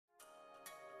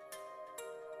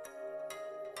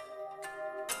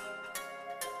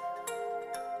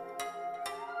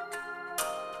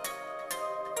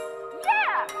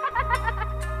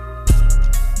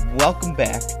welcome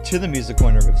back to the Music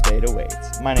Corner of Riffs Data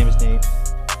Waits. My name is Nate.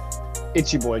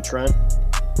 It's your boy Trent.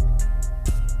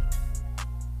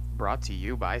 Brought to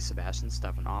you by Sebastian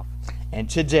Stefanoff. And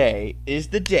today is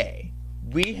the day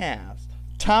we have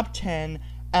top 10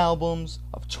 albums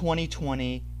of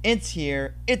 2020. It's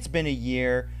here, it's been a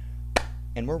year,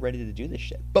 and we're ready to do this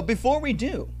shit. But before we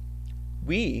do,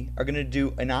 we are going to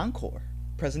do an encore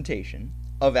presentation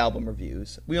of album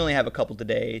reviews. We only have a couple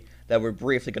today that we're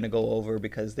briefly going to go over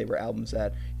because they were albums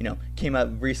that, came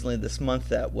out recently this month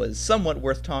that was somewhat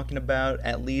worth talking about,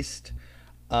 at least.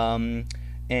 And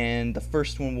the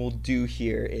first one we'll do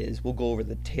here is we'll go over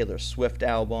the Taylor Swift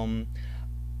album.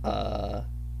 I'll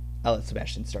let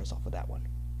Sebastian start us off with that one.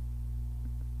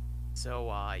 So,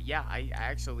 I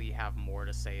actually have more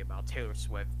to say about Taylor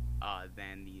Swift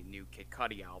than the new Kid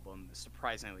Cudi album,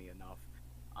 surprisingly enough.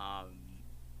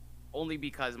 Only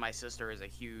because my sister is a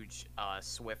huge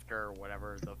Swifter,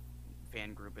 whatever the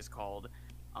fan group is called.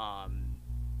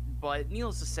 But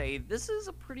needless to say, this is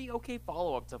a pretty okay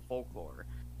follow-up to Folklore.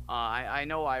 I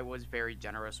know I was very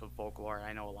generous with Folklore.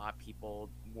 I know a lot of people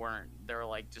weren't. They're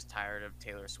just tired of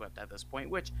Taylor Swift at this point,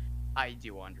 which I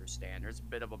do understand. There's a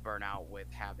bit of a burnout with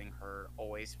having her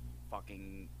always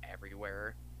fucking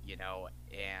everywhere,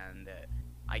 and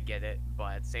I get it,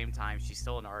 but at the same time, she's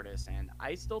still an artist, and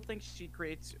I still think she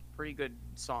creates pretty good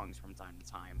songs from time to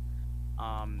time.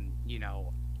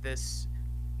 This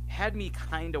had me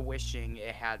kind of wishing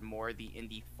it had more the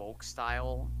indie folk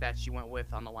style that she went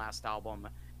with on the last album.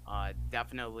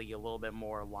 Definitely a little bit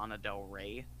more Lana Del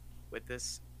Rey with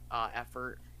this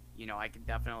effort. I can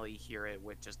definitely hear it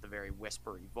with just the very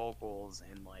whispery vocals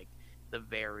and the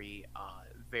very,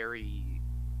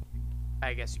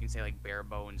 I guess you can say bare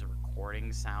bones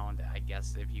recording sound, I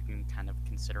guess, if you can kind of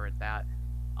consider it that.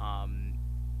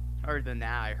 Other than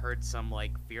that, I heard some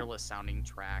fearless sounding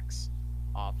tracks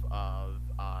off of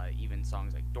even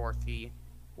songs like Dorothy,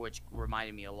 which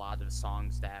reminded me a lot of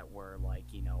songs that were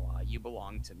You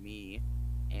Belong to Me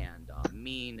and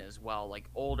Mean as well,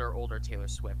 older Taylor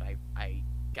Swift I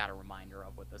got a reminder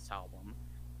of with this album.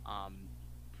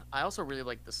 I also really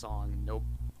like the song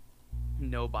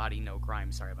No Body, No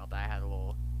Crime. Sorry about that. I had a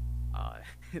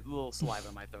little saliva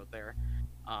in my throat there.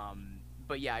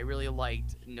 But yeah, I really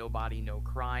liked No Body, No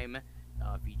Crime,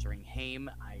 featuring Haim.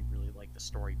 I really liked the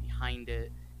story behind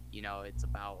it. It's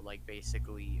about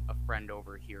basically a friend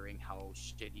overhearing how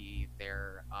shitty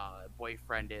their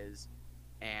boyfriend is,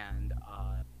 and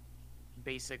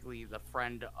basically the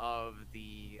friend of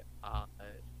the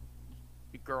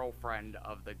girlfriend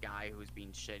of the guy who's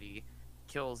being shitty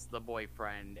kills the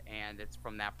boyfriend, and it's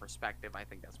from that perspective. I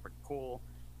think that's pretty cool.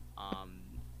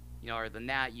 Other than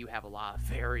that, you have a lot of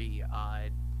very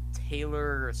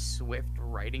Taylor Swift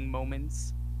writing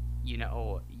moments,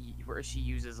 where she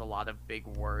uses a lot of big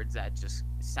words that just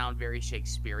sound very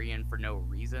Shakespearean for no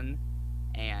reason,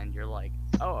 and you're like,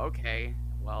 oh, okay,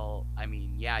 well, I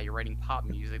mean, yeah, you're writing pop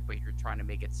music, but you're trying to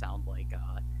make it sound like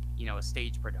a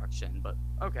stage production, but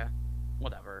okay,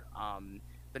 whatever.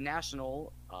 The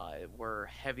National were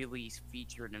heavily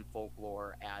featured in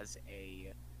Folklore as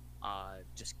a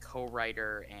just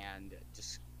co-writer and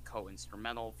just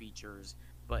co-instrumental features,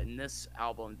 but in this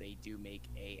album they do make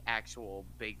a actual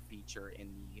big feature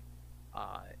in the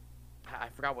I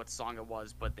forgot what song it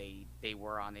was, but they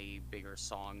were on a bigger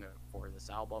song for this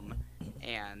album,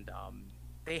 and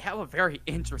they have a very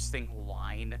interesting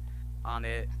line on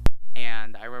it,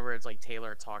 and I remember it's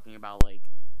Taylor talking about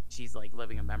she's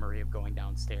living a memory of going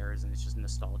downstairs, and it's just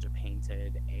nostalgia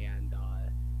painted, and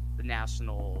the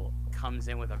National comes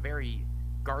in with a very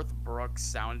Garth Brooks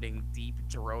sounding deep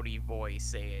throaty voice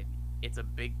saying, "It's a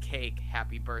big cake,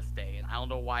 happy birthday." And I don't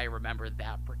know why I remember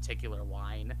that particular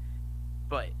line,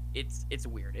 but it's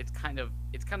weird. It's kind of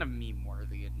meme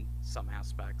worthy in some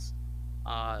aspects.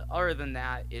 Other than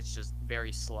that, it's just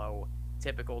very slow,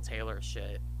 typical Taylor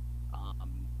shit.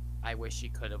 I wish she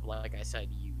could have, like I said,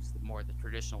 used more of the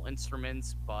traditional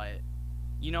instruments, but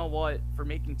you know what? For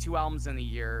making 2 albums in a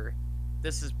year,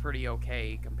 this is pretty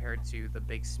okay compared to the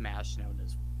big smash known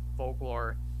as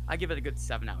Folklore. I give it a good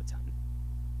 7 out of 10.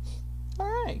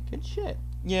 Alright, good shit.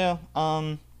 Yeah,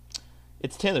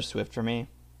 it's Taylor Swift for me,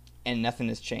 and nothing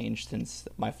has changed since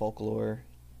my Folklore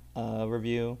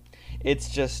review. It's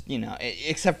just,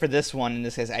 except for this one, in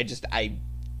this case, I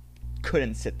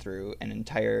couldn't sit through an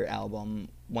entire album,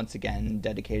 once again,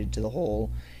 dedicated to the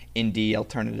whole indie,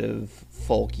 alternative,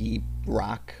 folky,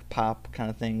 rock, pop kind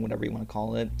of thing, whatever you want to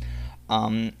call it.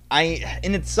 And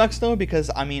it sucks, though,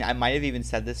 because, I might have even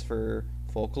said this for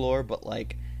Folklore, but,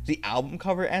 the album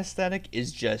cover aesthetic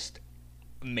is just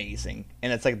amazing,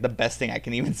 and it's like the best thing I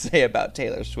can even say about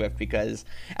Taylor Swift, because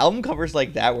album covers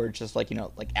like that where it's just like,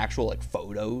 like actual like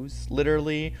photos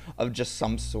literally of just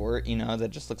some sort, that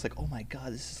just looks like, oh my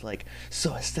god, this is like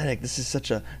so aesthetic, this is such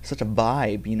a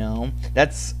vibe,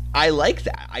 that's, I like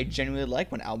that. I genuinely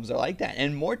like when albums are like that,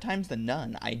 and more times than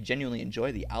none I genuinely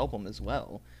enjoy the album as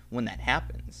well when that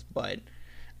happens. But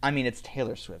I mean, it's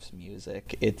Taylor Swift's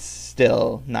music. It's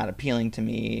still not appealing to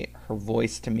me. Her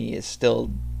voice to me is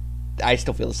still, I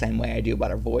still feel the same way I do about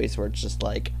her voice, where it's just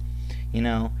like,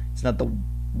 it's not the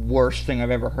worst thing I've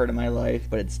ever heard in my life,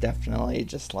 but it's definitely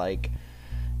just like,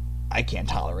 I can't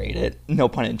tolerate it. No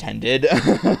pun intended,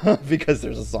 because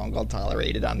there's a song called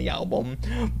Tolerated on the album.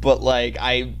 But like,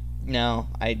 I don't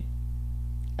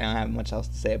have much else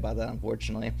to say about that,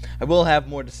 unfortunately. I will have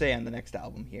more to say on the next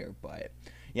album here, but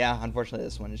yeah, unfortunately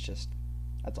this one is just,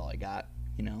 that's all I got,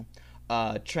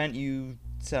 Trent, you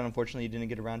said unfortunately you didn't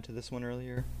get around to this one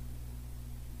earlier.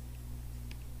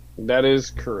 That is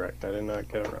correct. I did not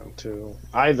get around to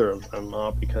either of them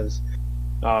because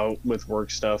with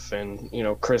work stuff and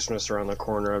Christmas around the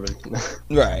corner, I've been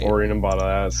right worrying about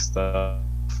that stuff.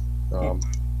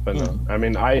 But no, I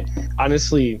mean, I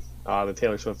honestly, the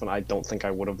Taylor Swift one, I don't think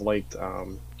I would have liked,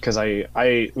 because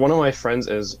I one of my friends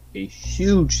is a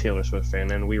huge Taylor Swift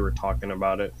fan, and we were talking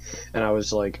about it, and I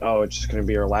was like, oh, it's just gonna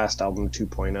be her last album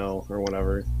 2.0 or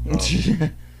whatever.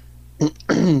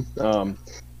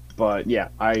 But yeah,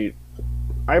 I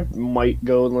might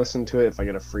go and listen to it if I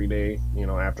get a free day,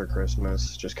 after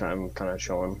Christmas, just kind of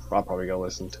chilling. I'll probably go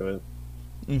listen to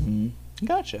it.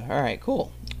 Gotcha. All right,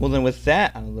 cool. Well, then with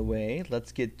that out of the way,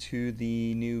 let's get to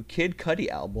the new Kid Cudi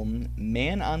album,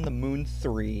 Man on the Moon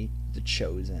 3, The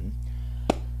Chosen.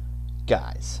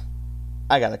 Guys,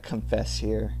 I gotta confess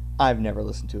here, I've never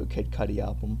listened to a Kid Cudi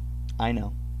album. I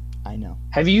know.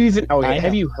 Have you even,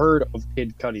 have you heard of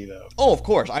Kid Cudi, though? Oh, of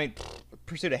course. I mean,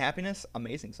 Pursuit of Happiness,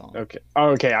 amazing song.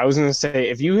 Okay. I was gonna say,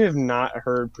 if you have not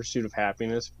heard Pursuit of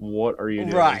Happiness, what are you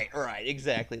doing? Right,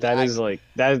 exactly. That's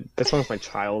one of my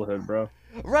childhood, bro.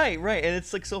 Right, and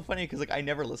it's like so funny because like I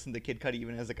never listened to Kid Cudi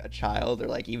even as like a child or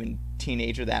like even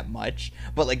teenager that much,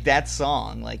 but like that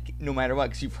song, like no matter what,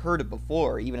 because you've heard it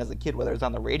before, even as a kid, whether it's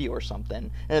on the radio or something,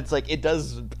 and it's like it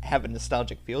does have a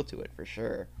nostalgic feel to it for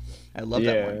sure. I love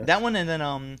that one, and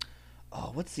then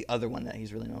what's the other one that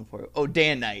he's really known for? Oh, Day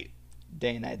and Night.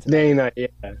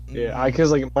 Yeah.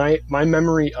 Because like my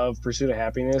memory of Pursuit of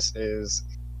Happiness is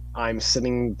I'm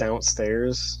sitting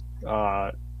downstairs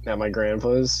at my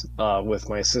grandpa's with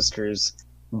my sister's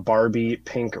Barbie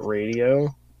pink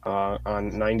radio on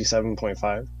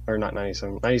 97.5, or not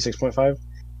 97,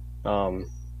 96.5.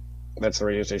 That's the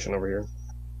radio station over here.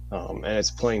 And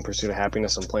it's playing Pursuit of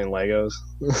Happiness and playing Legos,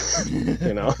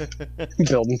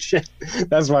 building shit.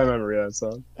 That's my memory of that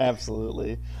song.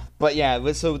 Absolutely. But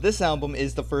yeah, so this album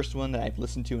is the first one that I've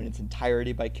listened to in its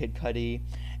entirety by Kid Cudi,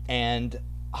 and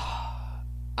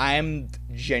I'm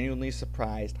genuinely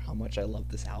surprised how much I love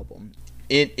this album.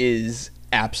 It is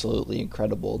absolutely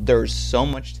incredible. There's so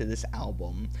much to this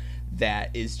album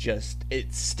that is just,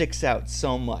 it sticks out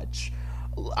so much.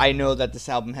 I know that this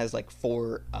album has like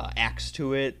 4 acts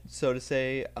to it, so to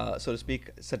speak,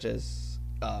 such as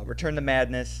Return to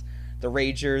Madness, The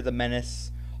Rager, The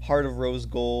Menace, Heart of Rose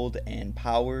Gold, and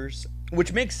Powers,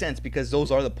 which makes sense because those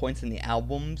are the points in the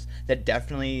albums that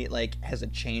definitely like has a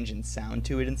change in sound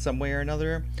to it in some way or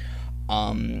another.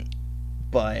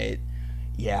 But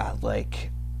yeah,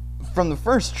 like from the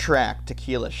first track,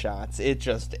 Tequila Shots, it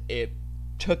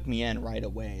took me in right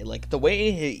away. Like the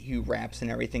way he raps and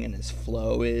everything and his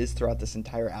flow is throughout this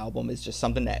entire album is just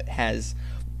something that has,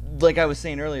 like I was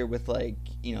saying earlier with like,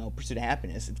 Pursuit of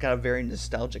Happiness, it's got a very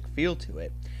nostalgic feel to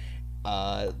it.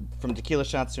 From Tequila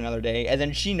Shots to Another Day, and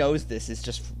then She Knows This is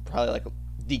just probably like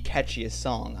the catchiest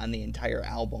song on the entire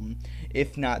album.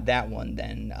 If not that one,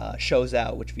 then Shows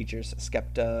Out, which features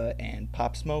Skepta and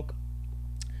Pop Smoke.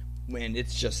 When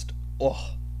it's just,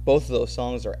 both of those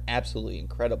songs are absolutely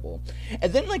incredible.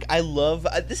 And then like I love,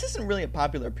 this isn't really a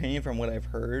popular opinion from what I've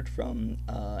heard from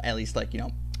at least like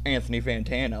Anthony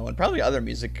Fantano and probably other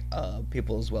music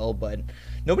people as well, but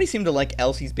nobody seemed to like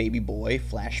Elsie's Baby Boy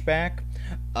Flashback,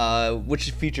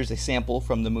 which features a sample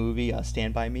from the movie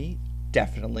Stand By Me.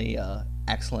 Definitely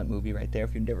excellent movie right there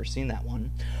if you've never seen that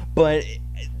one. But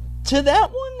to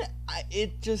that one,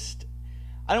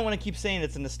 I don't want to keep saying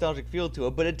it's a nostalgic feel to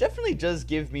it, but it definitely does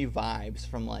give me vibes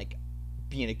from like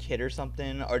being a kid or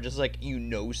something, or just like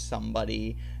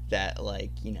somebody that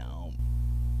like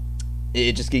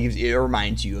it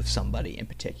reminds you of somebody in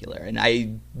particular,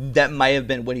 and that might have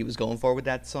been what he was going for with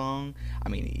that song. I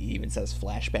mean, he even says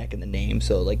flashback in the name,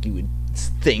 so like you would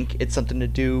think it's something to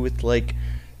do with like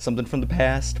something from the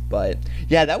past. But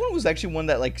yeah, that one was actually one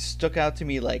that like stuck out to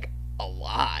me like a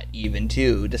lot, even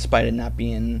too, despite it not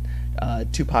being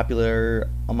too popular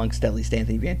amongst at least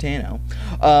Anthony Fantano.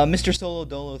 Mr. Solo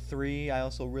Dolo 3, I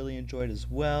also really enjoyed as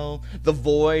well. The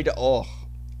Void, oh,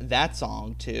 that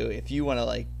song too. If you want to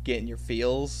like get in your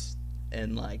feels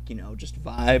and like just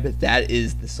vibe, that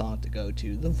is the song to go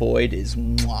to. The Void is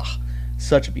mwah,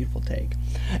 such a beautiful take.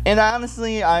 And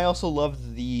honestly, I also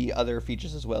loved the other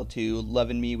features as well too. Love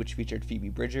and Me, which featured Phoebe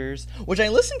Bridgers, which I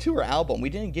listened to her album. We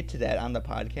didn't get to that on the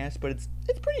podcast, but it's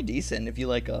pretty decent if you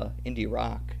like indie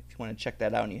rock. If you want to check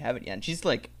that out and you haven't yet, and she's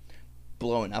like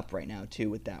blowing up right now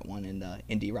too with that one in the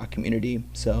indie rock community.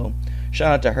 So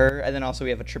shout out to her. And then also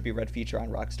we have a Trippie Redd feature on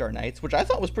Rockstar Nights, which I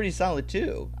thought was pretty solid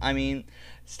too. I mean,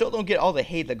 still don't get all the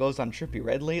hate that goes on Trippie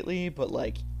Redd lately, but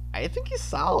like I think he's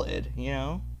solid,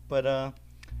 But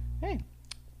hey,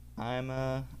 I'm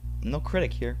no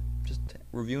critic here, just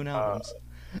reviewing albums.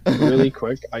 Really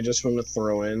quick, I just want to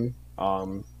throw in,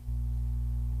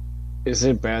 is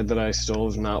it bad that I still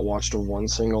have not watched one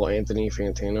single Anthony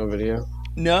Fantano video?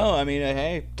 No, I mean,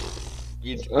 hey,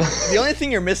 the only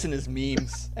thing you're missing is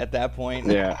memes at that point.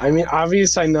 Yeah, I mean,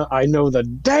 obviously, I know the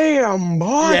damn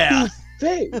boy Yeah.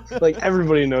 thing. Like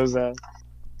everybody knows that.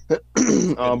 But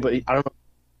I don't know.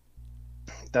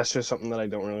 That's just something that I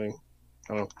don't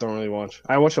really watch.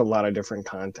 I watch a lot of different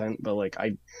content, but like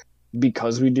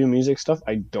because we do music stuff,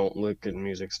 I don't look at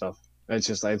music stuff.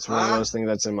 It's one of those things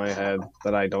that's in my head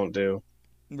that I don't do.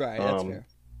 Right, that's fair.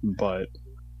 But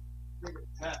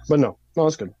no,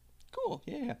 it's good. Cool,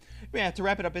 yeah. But yeah, to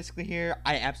wrap it up basically here,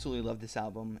 I absolutely love this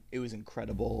album. It was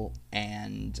incredible,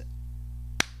 and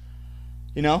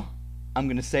I'm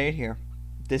gonna say it here.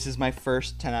 This is my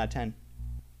first 10 out of 10.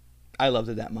 I loved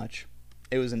it that much.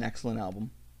 It was an excellent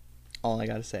album. All I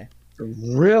gotta say.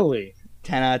 Really?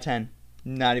 10 out of 10.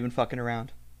 Not even fucking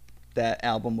around. That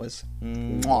album was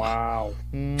mwah. Wow.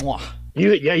 Mwah.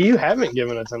 You haven't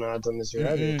given a 10 out of 10 this year,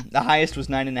 have you? The highest was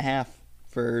 9.5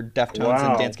 for Deftones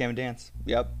and Dance Gavin Dance.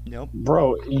 Yep. Nope.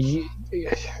 Bro, Kid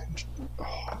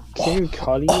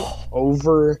Cudi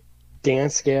over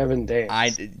Dance Gavin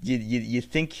Dance. You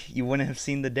think you wouldn't have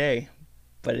seen the day,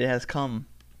 but it has come.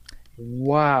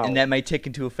 Wow. And that might take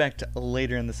into effect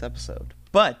later in this episode.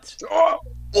 But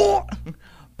we'll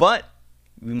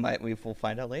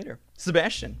find out later.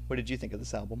 Sebastian, what did you think of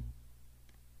this album?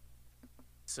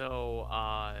 So,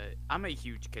 I'm a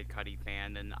huge Kid Cudi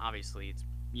fan, and obviously it's,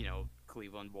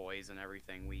 Cleveland boys and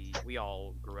everything. We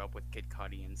all grew up with Kid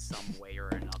Cudi in some way or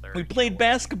another. We played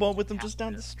basketball with him just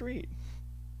down the street.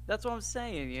 That's what I'm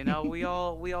saying, we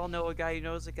all know a guy who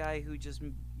knows a guy who just,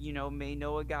 may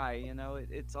know a guy,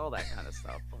 it's all that kind of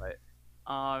stuff. But,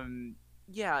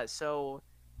 yeah, so,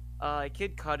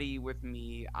 Kid Cudi with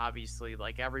me, obviously,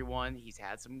 like everyone, he's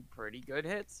had some pretty good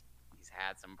hits. He's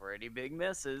had some pretty big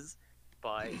misses.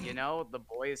 But, the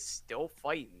boy is still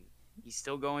fighting. He's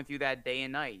still going through that day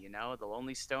and night, the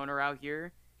lonely stoner out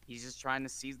here. He's just trying to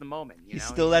seize the moment, He's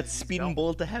still that speeding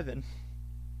bullet to heaven.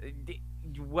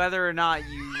 Whether or not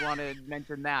you want to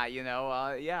mention that,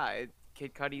 yeah,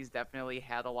 Kid Cudi's definitely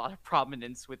had a lot of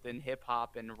prominence within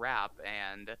hip-hop and rap.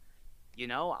 And,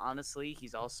 honestly,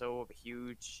 he's also a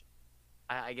huge,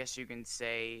 I guess you can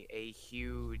say, a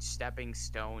huge stepping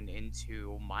stone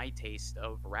into my taste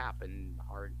of rap and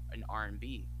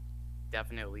R&B.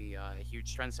 Definitely a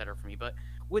huge trendsetter for me. But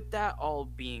with that all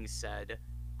being said,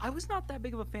 I was not that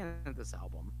big of a fan of this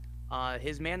album.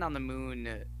 His Man on the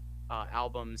Moon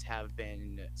albums have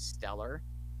been stellar,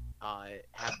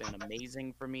 have been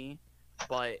amazing for me,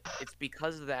 but it's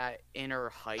because of that inner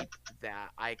hype that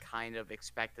I kind of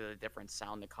expected a different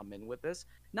sound to come in with this.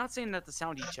 Not saying that the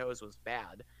sound he chose was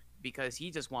bad, because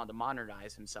he just wanted to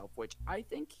modernize himself, which I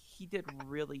think he did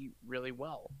really, really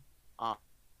well.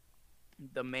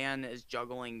 The man is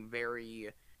juggling very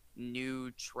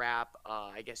new trap,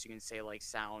 I guess you can say, like,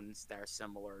 sounds that are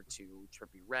similar to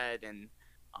Trippie Redd and,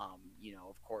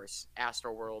 of course,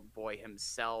 Astroworld Boy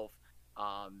himself,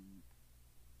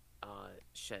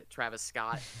 Travis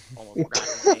Scott, almost forgot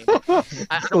his name.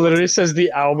 I literally says the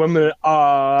album and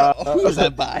who's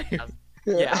that by?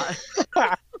 Yeah.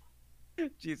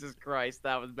 Jesus Christ,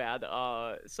 that was bad.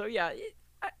 So yeah,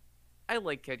 I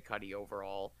like Kid Cudi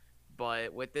overall,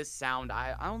 but with this sound,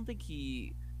 I don't think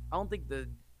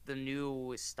the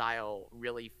new style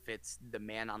really fits the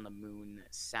Man on the Moon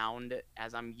sound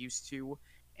as I'm used to,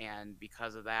 and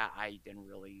because of that, I didn't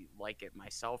really like it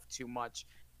myself too much.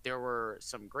 There were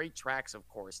some great tracks, of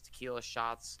course. Tequila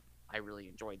Shots, I really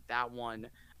enjoyed that one.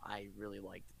 I really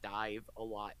liked Dive a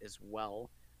lot as well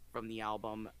from the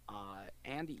album.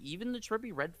 And even the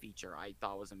Trippie Redd feature I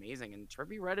thought was amazing. And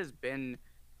Trippie Redd has been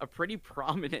a pretty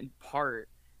prominent part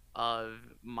of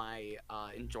my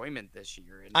enjoyment this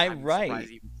year, and I'm I'm right. surprised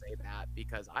you even say that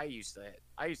because I used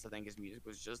to think his music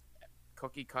was just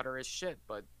cookie cutter as shit.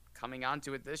 But coming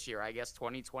onto it this year, I guess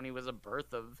 2020 was a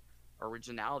birth of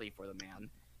originality for the man.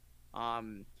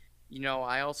 Um,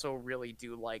 I also really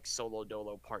do like Solo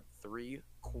Dolo Part 3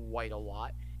 quite a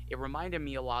lot. It reminded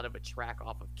me a lot of a track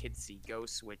off of Kids See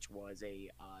Ghosts, which was a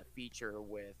feature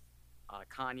with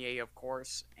Kanye, of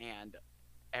course, and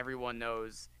everyone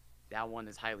knows that one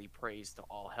is highly praised to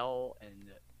all hell,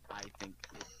 and I think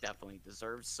it definitely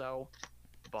deserves so.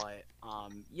 But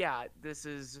yeah, this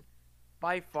is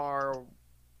by far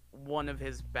one of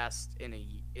his best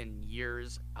in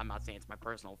years. I'm not saying it's my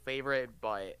personal favorite,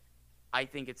 but I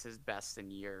think it's his best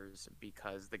in years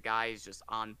because the guy is just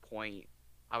on point.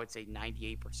 I would say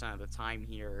 98% of the time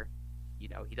here.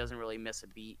 He doesn't really miss a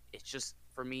beat. It's just,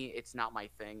 for me, it's not my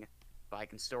thing, but I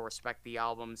can still respect the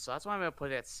album. So that's why I'm going to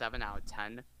put it at 7 out of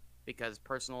 10 because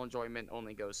personal enjoyment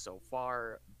only goes so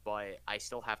far, but I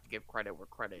still have to give credit where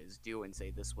credit is due and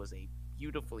say this was a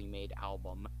beautifully made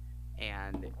album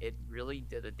and it really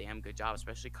did a damn good job,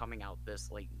 especially coming out this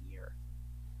late in the year.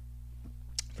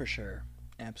 For sure.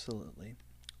 Absolutely.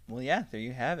 Well, yeah, there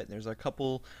you have it. There's a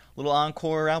couple little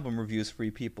encore album reviews for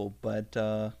you people, but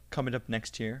coming up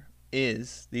next year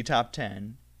is the top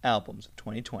 10 albums of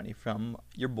 2020 from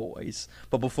your boys.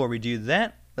 But before we do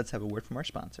that, let's have a word from our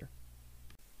sponsor.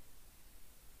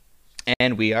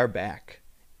 And we are back.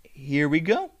 Here we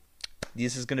go.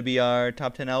 This is going to be our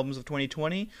top 10 albums of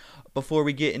 2020. Before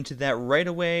we get into that right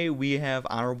away, we have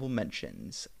honorable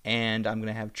mentions. And I'm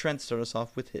going to have Trent start us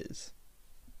off with his.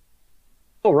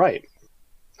 All right.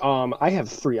 I have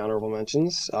 3 honorable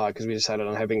mentions because we decided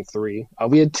on having 3.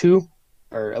 We had 2,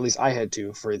 or at least I had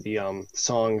 2 for the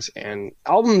songs, and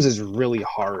albums is really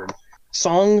hard.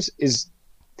 Songs is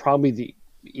probably the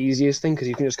easiest thing because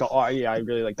you can just go, oh yeah, I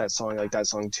really like that song. I like that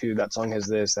song too. That song has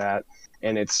this, that,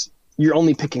 and you're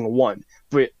only picking one,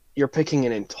 but you're picking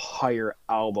an entire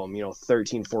album.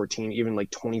 13, 14, even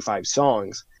like 25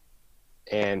 songs.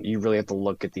 And you really have to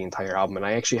look at the entire album. And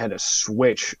I actually had to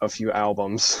switch a few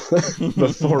albums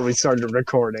before we started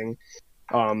recording,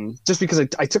 just because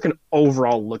I took an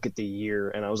overall look at the year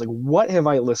and I was like, what have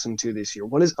I listened to this year?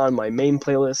 What is on my main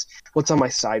playlist? What's on my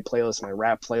side playlist, my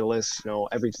rap playlist,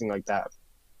 everything like that.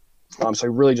 So I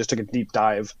really just took a deep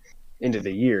dive into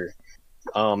the year.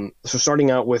 So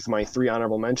starting out with my 3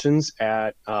 honorable mentions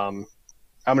I'm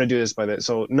going to do this by the,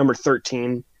 so number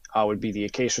 13, would be the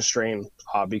Acacia Strain,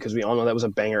 because we all know that was a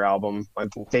banger album. My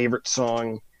favorite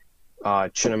song,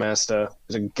 Chinamasta,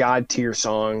 is a god tier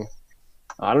song.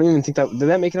 I don't even think did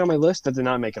that make it on my list? That did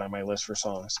not make it on my list for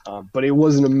songs. But it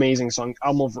was an amazing song.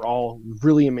 Album overall,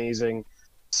 really amazing.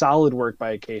 Solid work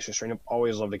by Acacia Strain. I've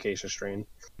always loved Acacia Strain.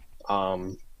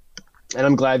 And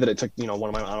I'm glad that it took, one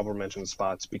of my honorable mention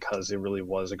spots because it really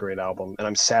was a great album. And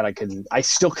I'm sad I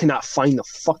still cannot find the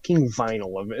fucking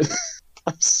vinyl of it.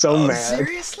 I'm so mad.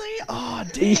 Seriously? Oh,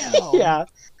 damn. Yeah.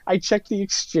 I checked the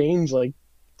exchange like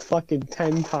fucking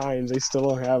 10 times. I still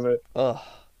don't have it. Ugh.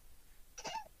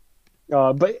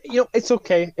 But, it's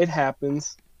okay. It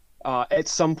happens. At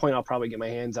some point, I'll probably get my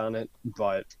hands on it.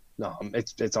 But, no,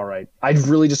 it's all right. I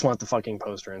really just want the fucking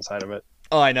poster inside of it.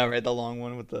 Oh, I know, right? The long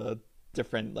one with the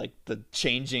different, like, the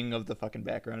changing of the fucking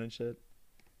background and shit.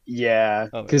 Yeah,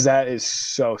 because that is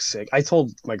so sick. I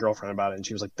told my girlfriend about it, and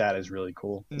she was like, "That is really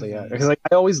cool." Mm-hmm. So, yeah, because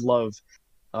I always love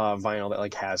vinyl that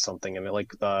like has something in it.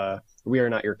 Like the "We Are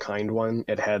Not Your Kind" one,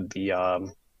 it had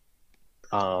the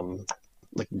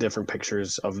like different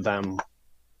pictures of them,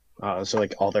 so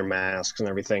like all their masks and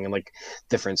everything, and like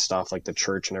different stuff like the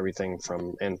church and everything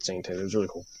from St. Ted. It was really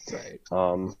cool. Right.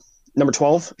 Number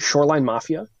 12, Shoreline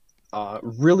Mafia.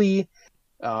 Really,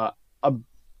 a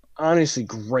honestly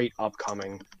great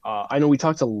upcoming. I know we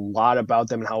talked a lot about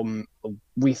them and how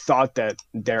we thought that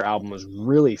their album was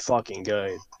really fucking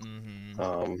good.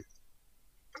 Mm-hmm.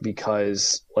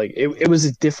 Because like it was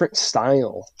a different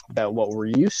style than what we're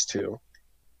used to.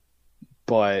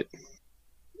 But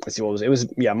let's see, it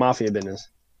was Mafia Business.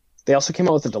 They also came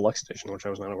out with a deluxe edition, which I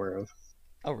was not aware of.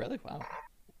 Oh really? Wow.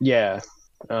 Yeah.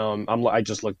 I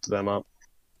just looked them up.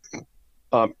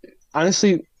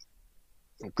 Honestly,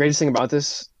 greatest thing about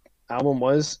this album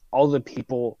was all the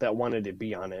people that wanted to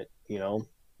be on it,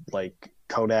 like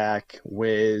Kodak,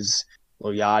 Wiz,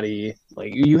 Lil Yachty.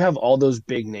 Like you have all those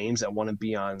big names that want to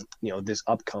be on, this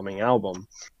upcoming album,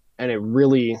 and it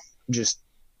really gives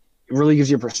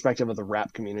you a perspective of the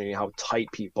rap community, how tight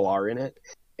people are in it,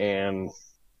 and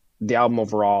the album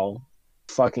overall,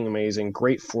 fucking amazing.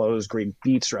 Great flows, great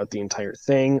beats throughout the entire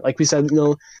thing. Like we said,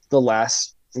 the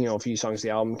last few songs of the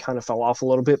album kind of fell off a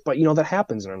little bit, but that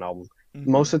happens in an album. Mm-hmm.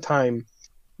 Most of the time,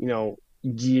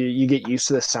 you get used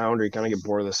to the sound, or you kind of get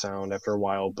bored of the sound after a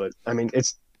while. But I mean,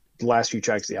 it's the last few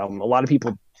tracks of the album. A lot of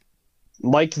people,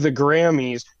 like the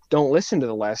Grammys, don't listen to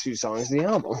the last few songs of the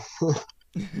album.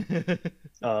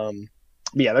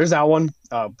 But yeah, there's that one.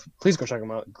 Please go check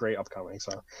them out. Great upcoming.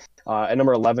 So, at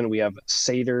number 11 we have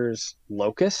Sater's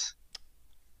Locus.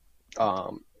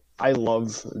 I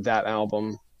love that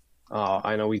album.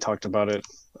 I know we talked about it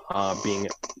being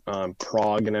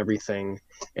prog and everything,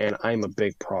 and I'm a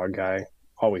big prog guy.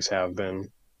 Always have been.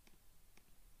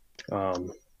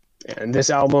 And this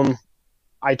album,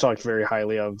 I talked very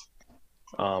highly of.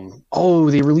 Oh,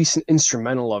 they released an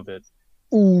instrumental of it.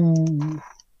 Ooh,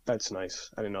 that's nice.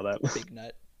 I didn't know that. Big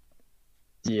nut.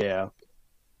 Yeah.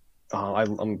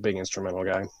 I'm a big instrumental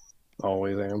guy.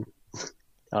 Always am.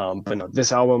 But no,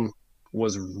 this album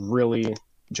was really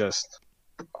just,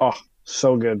 oh,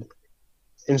 so good.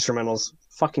 Instrumentals,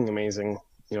 fucking amazing.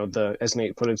 You know, as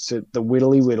Nate put it, the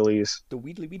whittly whittlies, The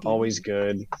Weedly Weedly. always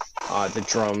good. The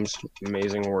drums,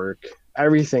 amazing work.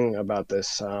 Everything about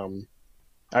this.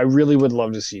 I really would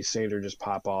love to see Sater just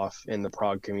pop off in the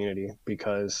prog community,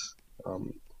 because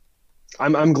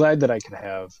I'm glad that I could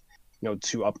have, you know,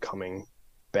 two upcoming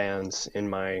bands in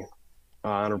my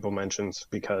honorable mentions,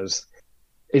 because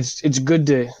it's good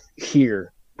to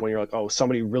hear when you're like, oh,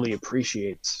 somebody really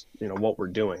appreciates, you know, what we're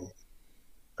doing.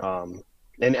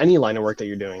 In any line of work that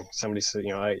you're doing, somebody said, you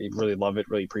know, I really love it,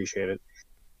 really appreciate it.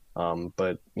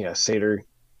 But yeah, Sater,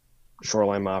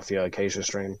 Shoreline Mafia, Acacia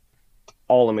Strain,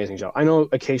 all amazing job. I know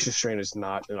Acacia Strain is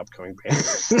not an upcoming band,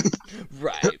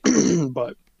 Right.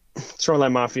 but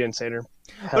Shoreline Mafia and Sater.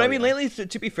 But I mean, lately,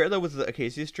 to be fair though, with the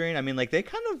Acacia Strain, I mean, like they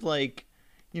kind of like,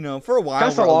 you know, for a while, kind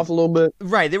of fell off a little bit.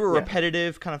 Right, they were Yeah.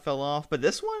 repetitive, kind of fell off. But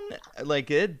this one, like,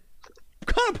 it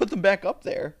kind of put them back up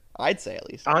there. I'd say at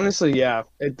least. Honestly, yeah,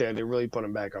 it did. It really put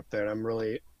him back up there, and I'm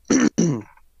really,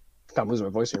 I'm losing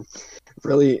my voice here.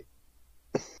 Really,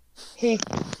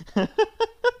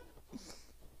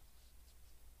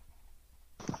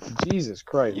 Jesus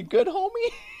Christ. You good,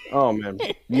 homie? Oh man,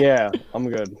 yeah, I'm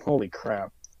good. Holy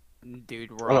crap. Dude,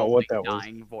 I we're don't know all what like, that was.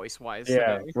 dying voice-wise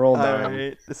Yeah, today. roll All down.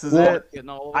 right, this is Well, it. Getting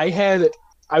all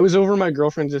I was over at my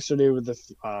girlfriend's yesterday with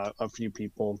a few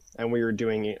people, and we were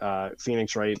doing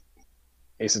Phoenix Wright,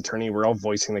 Ace Attorney. We're all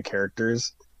voicing the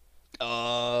characters.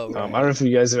 Oh, I don't know if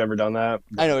you guys have ever done that.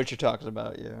 I know what you're talking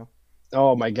about. Yeah.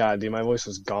 Oh my god, dude, my voice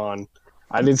was gone.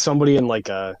 I did somebody in like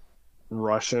a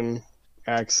Russian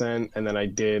accent, and then I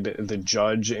did the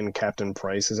judge in Captain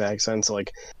Price's accent. So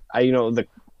like, you know, the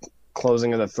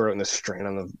closing of the throat and the strain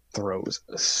on the throat was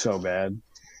so bad.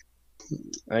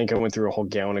 I think I went through a whole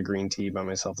gallon of green tea by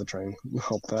myself to try and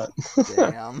help that.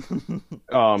 Damn.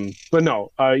 But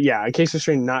no, yeah, Acacia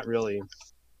Strain not really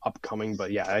upcoming,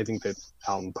 but yeah, I think that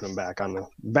album put him back on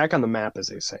the map, as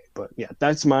they say. But yeah,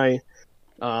 that's my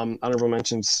honorable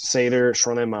mentions: Sater,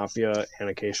 Shoreline Mafia, and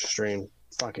Acacia Strain.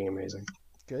 Fucking amazing.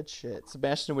 Good shit,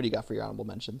 Sebastian. What do you got for your honorable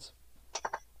mentions?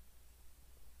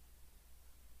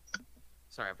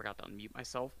 Sorry, I forgot to unmute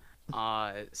myself.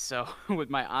 So with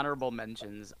my honorable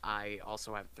mentions, I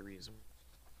also have three as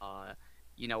well.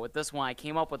 You know, with this one, I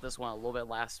came up with this one a little bit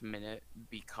last minute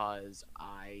because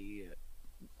I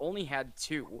only had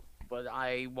two, but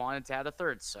I wanted to add a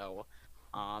third. So,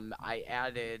 I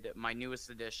added my newest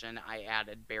edition. I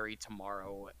added Barry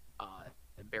Tomorrow's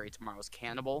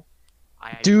Cannibal.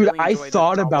 Dude, really I enjoyed this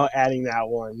thought album. about adding that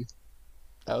one.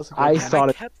 That was a I good one. thought I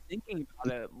it- kept thinking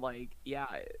about it. Like, yeah,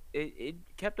 it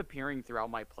kept appearing throughout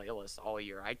my playlist all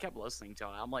year. I kept listening to it.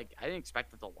 I'm like, I didn't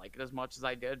expect it to like it as much as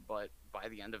I did, but by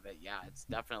the end of it, yeah, it's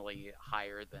definitely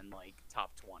higher than like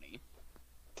top 20.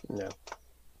 Yeah.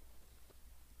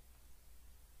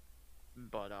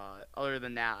 But other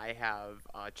than that, I have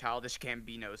Childish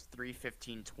Gambino's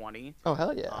 3:15:20. Oh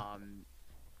hell yeah.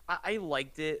 I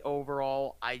liked it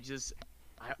overall. I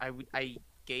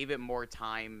gave it more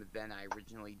time than I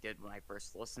originally did when I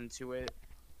first listened to it,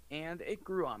 and it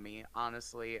grew on me,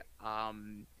 honestly.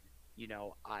 You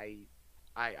know, I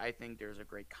think there's a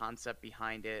great concept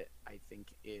behind it. I think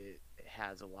it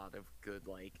has a lot of good,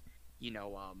 like, you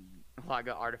know, a lot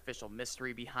of artificial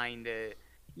mystery behind it.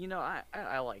 You know,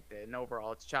 I liked it, and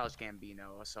overall, it's Childish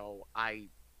Gambino, so I'm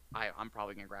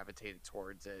probably gonna gravitate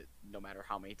towards it no matter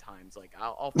how many times. Like,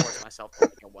 I'll force myself to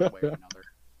like it one way or another,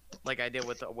 like I did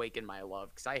with "Awaken My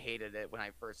Love," because I hated it when I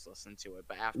first listened to it,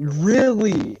 but after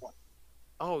Really?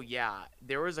 oh yeah,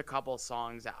 there was a couple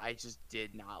songs that I just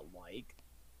did not like,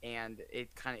 and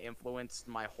it kind of influenced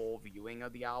my whole viewing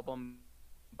of the album.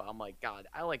 But I'm like, God,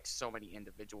 I like so many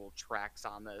individual tracks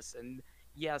on this, and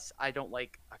yes, I don't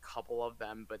like a couple of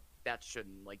them, but that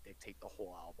shouldn't like dictate the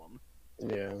whole album.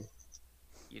 Yeah.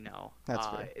 You know. That's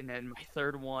fair. And then my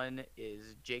third one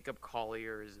is Jacob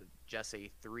Collier's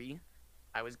Jesse 3.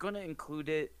 I was going to include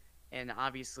it, and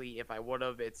obviously, if I would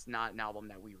have, it's not an album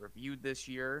that we reviewed this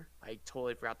year. I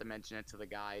totally forgot to mention it to the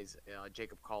guys.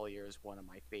 Jacob Collier is one of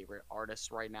my favorite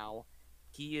artists right now.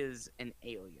 He is an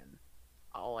alien.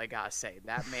 All I gotta say,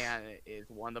 that man is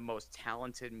one of the most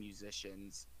talented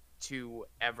musicians to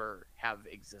ever have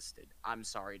existed. I'm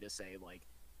sorry to say, like,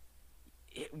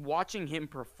 watching him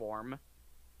perform,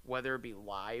 whether it be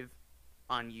live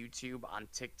on YouTube, on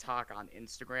TikTok, on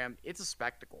Instagram, it's a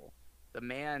spectacle. The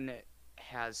man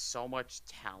has so much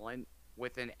talent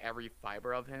within every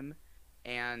fiber of him,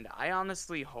 and I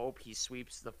honestly hope he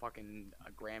sweeps the fucking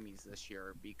Grammys this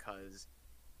year because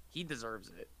he deserves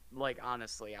it. Like,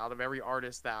 honestly, out of every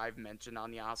artist that I've mentioned on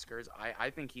the Oscars, I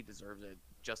think he deserves it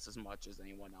just as much as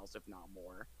anyone else, if not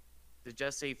more. The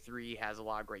Just Say 3 has a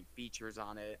lot of great features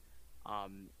on it.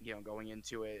 Going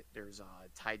into it, there's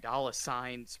Ty Dolla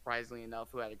 $ign, surprisingly enough,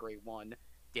 who had a great one.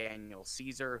 Daniel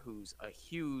Caesar, who's a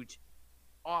huge,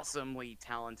 awesomely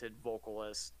talented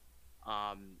vocalist.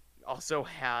 Also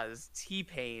has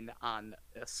T-Pain on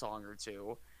a song or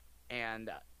two, and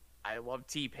I love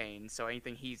T-Pain, so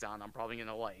anything he's on, I'm probably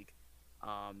gonna like.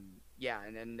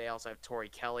 And then they also have Tori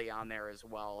Kelly on there as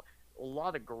well. A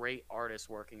lot of great artists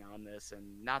working on this,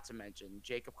 and not to mention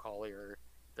Jacob Collier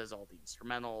does all the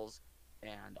instrumentals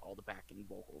and all the backing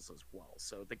vocals as well.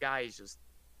 So the guy is just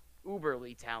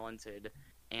uberly talented,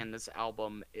 and this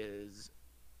album is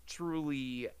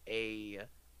truly a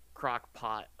crock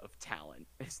pot of talent.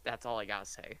 That's all I gotta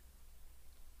say.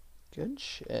 Good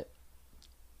shit.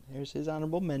 There's his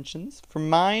honorable mentions. For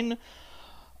mine,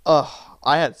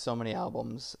 I had so many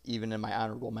albums, even in my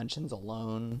honorable mentions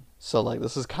alone. So, like,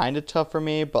 this is kind of tough for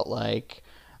me, but, like,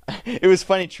 it was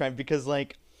funny, Trent, because,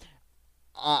 like,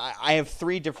 I have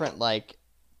 3 different, like,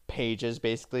 pages,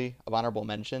 basically, of honorable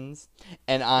mentions.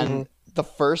 And on the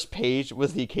first page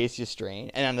was the Acacia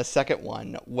Strain, and on the second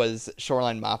one was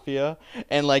Shoreline Mafia.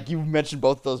 And, like, you mentioned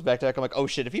both of those back to back. I'm like, oh,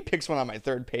 shit, if he picks one on my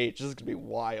third page, this is going to be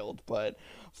wild. But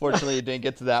fortunately, it didn't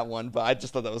get to that one, but I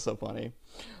just thought that was so funny.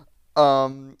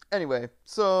 Anyway,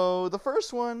 so the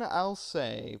first one I'll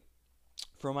say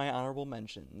for my honorable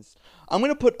mentions, I'm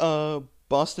going to put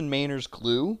Boston Manor's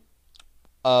Glue,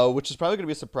 which is probably going to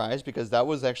be a surprise because that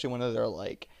was actually one of their,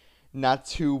 like, not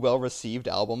too well received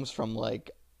albums from,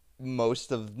 like,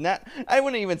 most of, not, I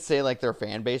wouldn't even say, like, their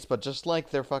fan base, but just, like,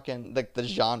 their fucking, like, the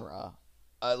genre.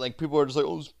 Like, people are just like,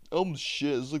 oh, this album's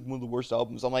shit, it's, like, one of the worst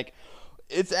albums. I'm like,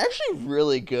 it's actually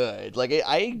really good. Like,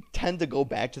 I tend to go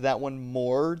back to that one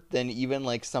more than even,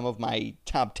 like, some of my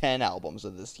top 10 albums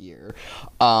of this year.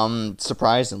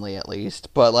 Surprisingly, at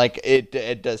least. But, like,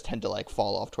 it does tend to, like,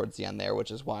 fall off towards the end there, which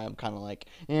is why I'm kind of like,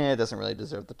 it doesn't really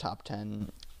deserve the top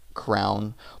 10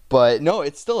 crown. But, no,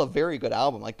 it's still a very good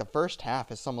album. Like, the first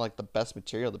half is some, like, the best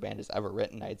material the band has ever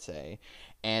written, I'd say.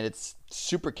 And it's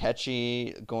super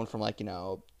catchy, going from, like,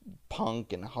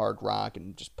 punk and hard rock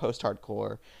and just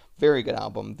post-hardcore. Very good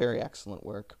album. Very excellent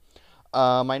work.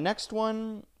 My next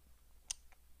one,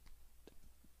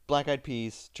 Black Eyed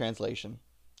Peas, Translation.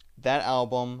 That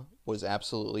album was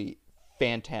absolutely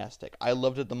fantastic. I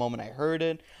loved it the moment I heard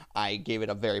it. I gave it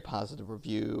a very positive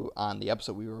review on the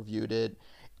episode we reviewed it.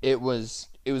 It was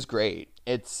great.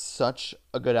 It's such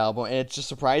a good album, and it just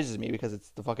surprises me because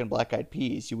it's the fucking Black Eyed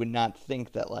Peas. You would not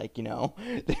think that, like,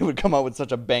 they would come out with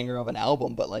such a banger of an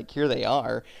album, but, like, here they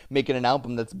are, making an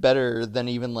album that's better than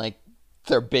even, like,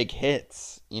 their big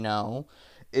hits,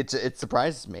 It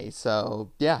surprises me.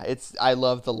 So, yeah, I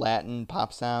love the Latin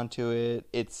pop sound to it.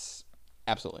 It's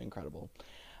absolutely incredible.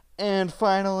 And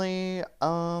finally,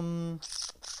 I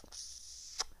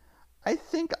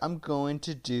think I'm going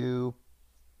to do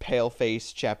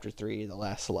Paleface Chapter 3, the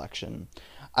last selection.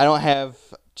 I don't have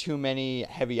too many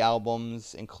heavy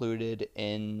albums included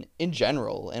in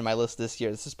general in my list this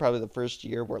year. This is probably the first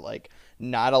year where, like,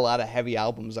 not a lot of heavy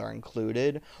albums are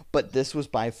included, but this was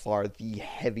by far the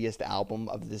heaviest album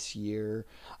of this year.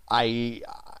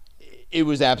 It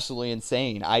was absolutely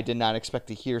insane. I did not expect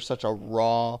to hear such a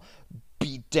raw,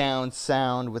 beat down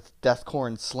sound with deathcore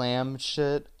and slam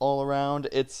shit all around.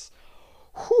 It's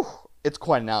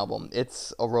quite an album.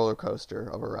 It's a roller coaster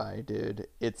of a ride, dude.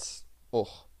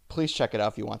 Please check it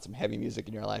out if you want some heavy music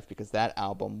in your life, because that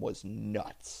album was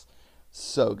nuts.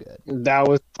 So good. That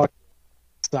was fucking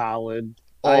solid.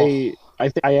 I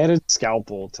think I added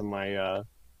Scalpel to my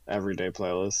everyday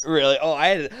playlist. Really? Oh, I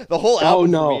had the whole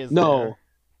album for me is there.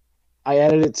 I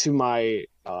added it to my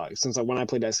when I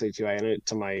played SA2, I added it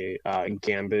to my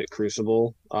Gambit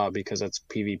Crucible because that's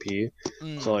PvP.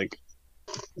 So, like,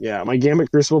 yeah, my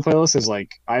Gambit Crucible playlist is,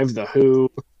 like, I have The Who,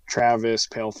 Travis,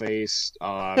 Paleface,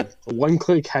 One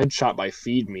Click Headshot by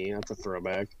Feed Me. That's a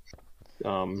throwback.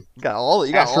 You got all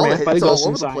the Aftermath by hits all Ghost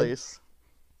over the Inside. place.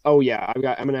 Oh yeah, I've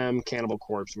got Eminem, Cannibal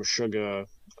Corpse, Meshuggah,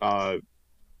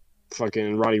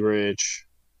 fucking Roddy Ricch.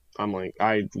 I'm like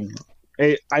I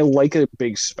like a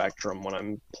big spectrum when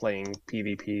I'm playing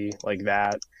PvP like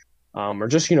that, or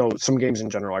just some games in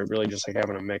general. I really just like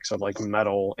having a mix of like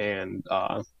metal and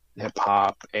hip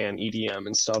hop and EDM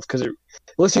and stuff because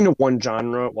listening to one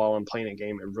genre while I'm playing a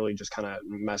game, it really just kind of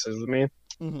messes with me.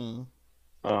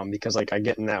 Mm-hmm. Because like I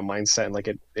get in that mindset and like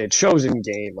it shows in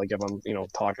game. Like if I'm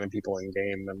talking to people in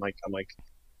game, then like I'm like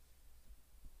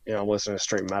listening to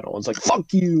straight metal. It's like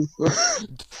fuck you.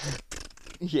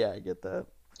 Yeah, I get that.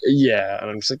 Yeah, and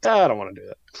I'm just like I don't want to do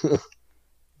that.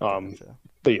 Gotcha.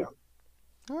 But yeah,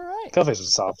 All right. Paleface is a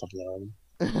solid fucking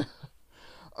album.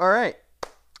 All right.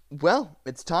 Well,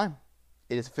 it's time.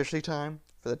 It is officially time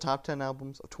for the top 10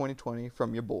 albums of 2020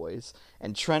 from your boys.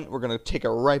 And Trent, we're going to take it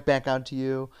right back out to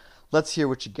you. Let's hear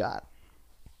what you got.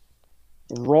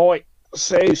 Right.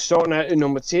 So, starting at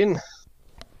number 10,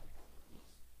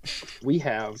 we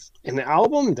have an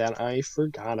album that I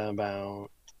forgot about.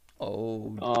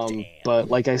 Oh, damn. But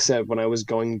like I said, when I was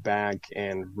going back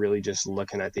and really just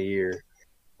looking at the year,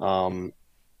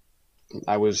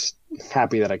 I was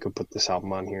happy that I could put this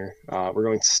album on here. We're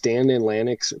going Stan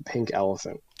Atlantic's Pink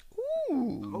Elephant.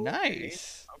 Ooh,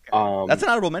 nice. Okay. That's an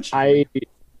honorable mention.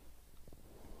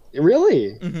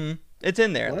 Really? Mm-hmm. It's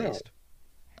in there Wow. at least.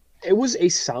 It was a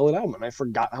solid album, and I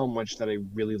forgot how much that I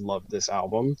really loved this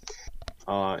album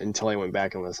until I went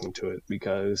back and listened to it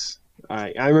because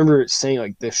I remember saying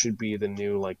like this should be the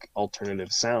new like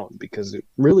alternative sound because it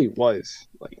really was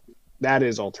like that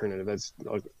is alternative. That's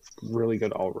like really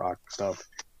good alt rock stuff.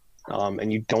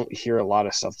 And you don't hear a lot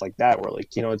of stuff like that where like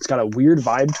it's got a weird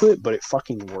vibe to it, but it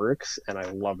fucking works, and I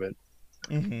love it.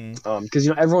 Mm-hmm. Because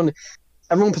everyone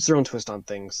puts their own twist on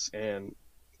things, and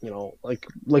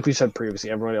like we said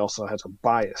previously, everybody also has a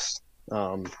bias.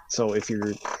 So if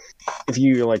you're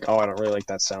like, oh, I don't really like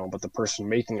that sound, but the person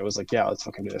making it was like, yeah, let's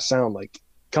fucking do this sound. Like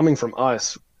coming from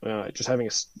us, just having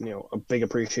a big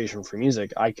appreciation for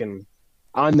music, I can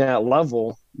on that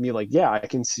level be like, yeah, I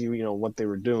can see what they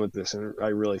were doing with this, and I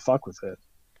really fuck with it.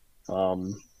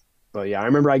 But yeah, I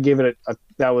remember I gave it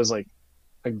that was like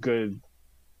a good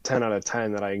 10 out of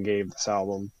 10 that I gave this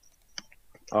album,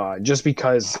 just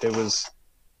because it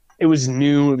was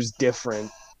new, it was different,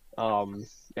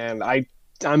 and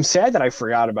I'm sad that I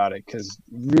forgot about it because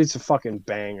it's a fucking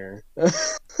banger.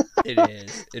 It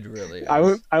is. It really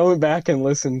is. I went back and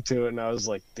listened to it, and I was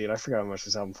like, dude, I forgot how much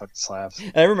this album fucking slaps.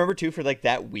 And I remember too for like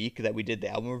that week that we did the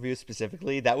album review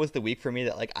specifically. That was the week for me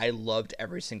that like I loved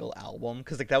every single album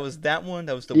because like that was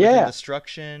the Within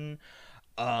Destruction,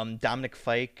 Dominic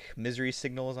Fike, Misery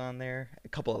Signal was on there, a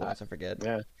couple of ones I forget.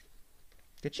 Yeah,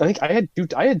 I think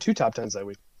I had two top tens that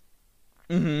week.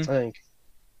 Mm-hmm. I think,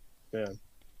 yeah.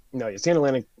 No, yeah, Stan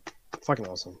Atlantic, fucking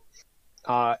awesome.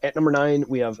 At number 9,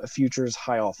 we have Future's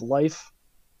High Off Life.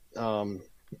 I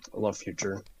love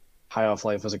Future. High Off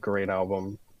Life was a great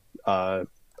album. I've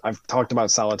talked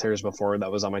about Solitaires before. That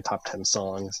was on my top 10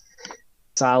 songs.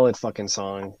 Solid fucking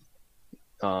song.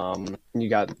 You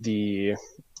got the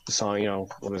song,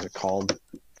 what is it called?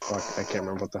 Fuck, I can't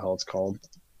remember what the hell it's called.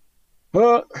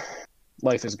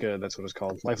 Life is Good, that's what it's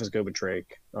called. Life is Good with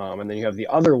Drake. And then you have the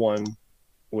other one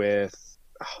with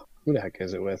who the heck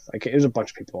is it with? There's a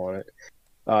bunch of people on it.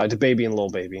 DaBaby and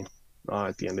Lil Baby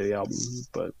at the end of the album.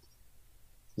 But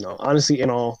no, honestly,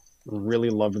 in all, really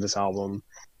loved this album.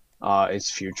 It's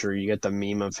Future. You get the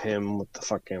meme of him with the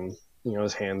fucking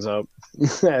his hands up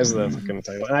as the fucking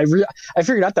title. And I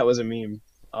figured out that was a meme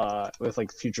with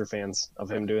like Future fans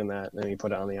of him doing that, and he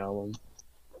put it on the album.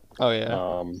 Oh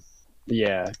yeah.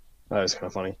 Yeah, that was kind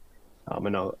of funny.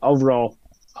 But no, overall,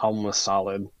 album was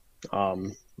solid.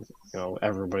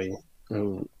 Everybody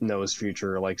who knows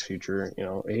Future or likes Future,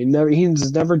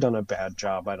 he's never done a bad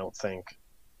job, I don't think.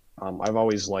 I've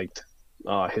always liked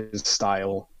his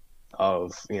style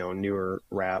of newer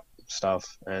rap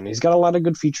stuff, and he's got a lot of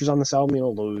good features on this album.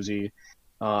 Lil Uzi,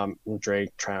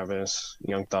 Drake, Travis,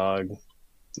 Young Thug,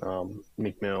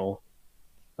 Meek Mill,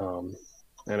 and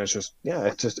it's just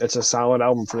it's a solid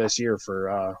album for this year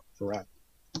for rap.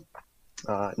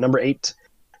 Number 8,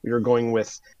 we were going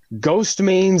with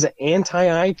Ghostmane's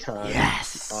Anti-Icon.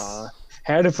 Yes.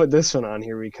 Had to put this one on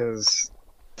here because,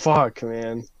 fuck,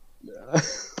 man.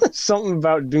 Something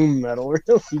about doom metal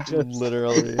really just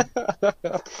literally.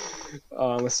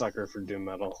 I'm a sucker for doom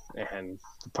metal, and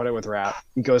to put it with rap,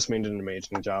 Ghostmane did an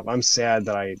amazing job. I'm sad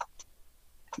that I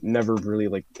never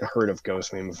really heard of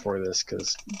Ghostmane before this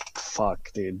because, fuck,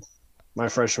 dude, My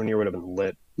freshman year would have been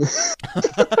lit. For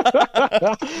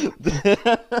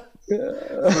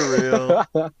real.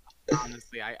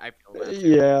 Honestly, I feel that too.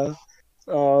 Yeah.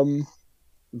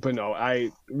 But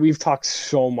no, we've talked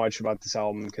so much about this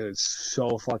album because it's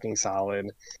so fucking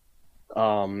solid.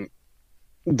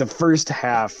 The first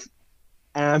half,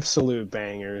 absolute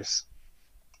bangers.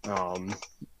 Um,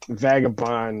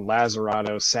 Vagabond,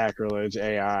 Lazarado, Sacrilege,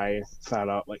 AI, Fat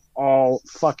Up, like all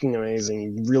fucking amazing.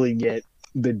 You really get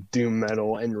the doom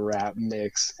metal and rap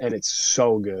mix, and it's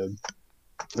so good.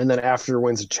 And then after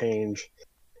Winds of Change,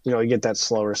 you get that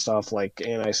slower stuff like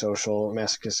Antisocial,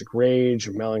 Masochistic Rage,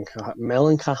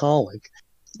 Melancholic.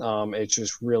 It's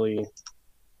just really,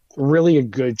 really a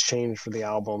good change for the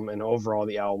album, and overall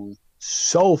the album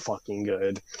so fucking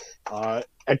good.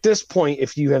 At this point,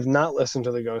 if you have not listened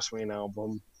to the Ghostwing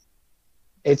album,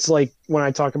 it's like when I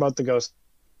talk about the Ghost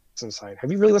Inside.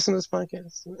 Have you really listened to this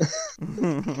podcast?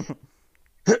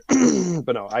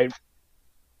 But no,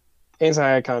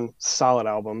 Anti-Icon, solid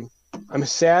album. I'm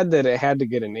sad that it had to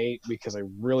get an 8 because I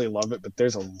really love it, but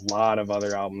there's a lot of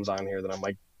other albums on here that I'm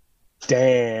like,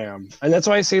 damn. And that's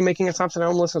why I say making a top 10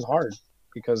 album list is hard,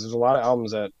 because there's a lot of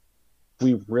albums that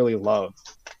we really love.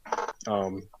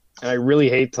 And I really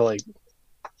hate to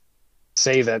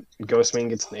say that Ghostman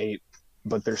gets an 8,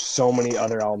 but there's so many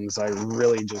other albums I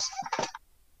really just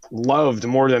loved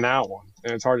more than that one,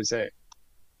 and it's hard to say.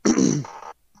 I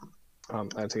have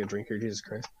to take a drink here. Jesus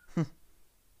Christ.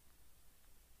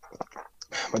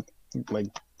 my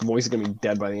voice is gonna be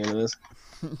dead by the end of this.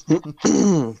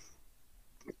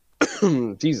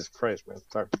 Jesus Christ, man.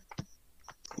 Sorry.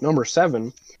 Number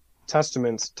 7,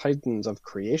 Testament's Titans of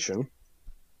Creation.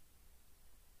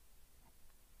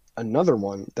 Another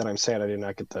one that I'm sad I did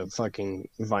not get the fucking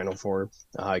vinyl for,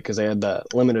 because they had the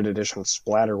limited edition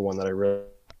Splatter one that I really,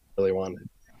 really wanted.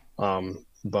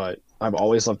 But I've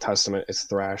always loved Testament. It's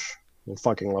thrash. I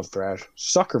fucking love thrash.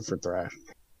 Sucker for thrash.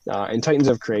 And Titans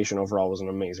of Creation overall was an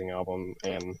amazing album,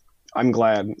 and I'm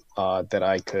glad that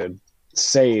I could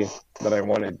say that I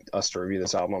wanted us to review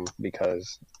this album,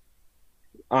 because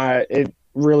it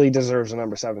really deserves a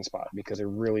number 7 spot, because it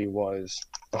really was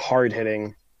hard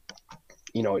hitting.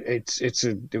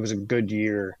 It was a good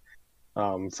year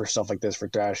for stuff like this for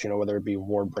thrash. Whether it be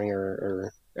Warbringer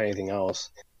or anything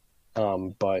else.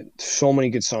 But so many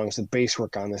good songs. The bass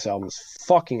work on this album is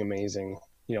fucking amazing.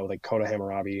 Like Coda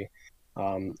Hammurabi.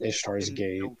 Ishtar's And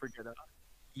Gate. don't forget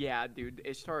yeah, dude,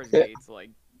 Ishtar's Gate's like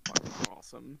fucking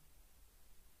awesome.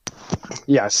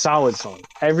 Yeah, solid song.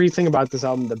 Everything about this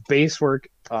album, the bass work,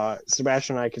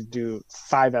 Sebastian and I could do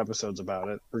 5 episodes about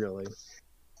it, really.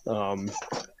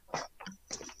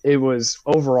 It was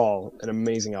overall an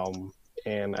amazing album,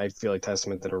 and I feel like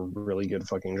Testament did a really good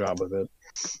fucking job with it.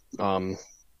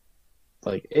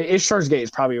 Ishtar's Gate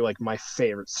is probably like my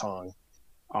favorite song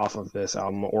off of this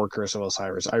album, or Curse of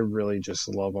Osiris. I really just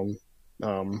love them.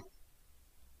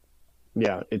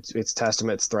 Yeah, it's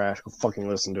Testament, it's thrash. Go fucking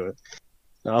listen to it.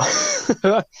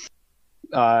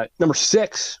 Number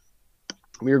 6,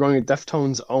 we are going with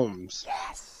Deftones' Ohms.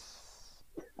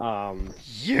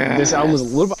 Yes. This album was a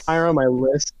little bit higher on my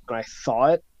list than I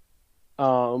thought.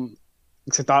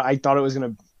 Because I thought it was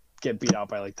gonna get beat out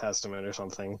by like Testament or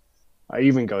something.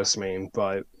 Even Ghostman,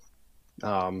 but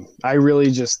I really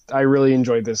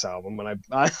enjoyed this album, and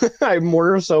I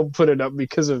more so put it up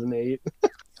because of Nate.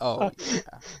 Oh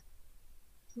yeah.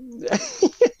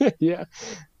 Yeah,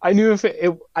 I knew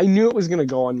it was gonna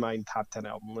go on my top 10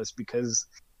 album list, because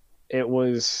it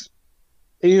was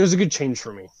a good change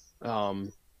for me,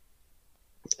 from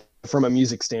a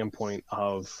music standpoint,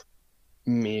 of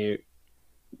me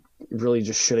really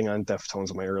just shitting on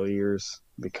Deftones in my early years,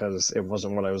 because it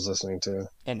wasn't what I was listening to.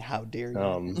 And how dare you?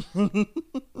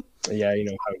 Yeah,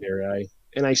 how dare I?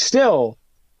 And I still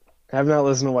have not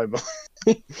listened to White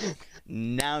Pony.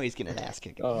 Now he's getting an ass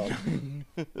kicking.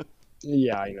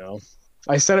 Yeah, I know.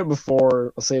 I said it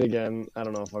before. I'll say it again. I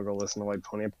don't know if I'll go listen to White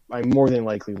Pony. I more than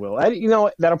likely will.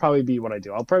 That'll probably be what I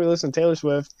do. I'll probably listen to Taylor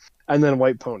Swift and then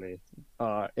White Pony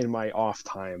in my off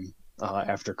time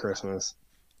after Christmas.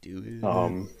 Dude.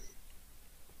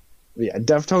 Yeah,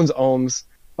 Deftones' Ohms,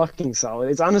 fucking solid.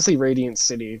 It's honestly Radiant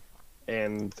City,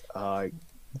 and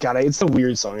it's a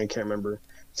weird song. I can't remember.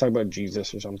 It's talking about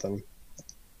Jesus or something.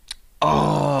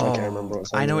 Oh, I can't remember what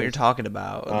song I know it what is. you're talking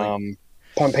about.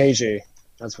 Pompeii.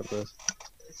 That's what it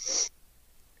is.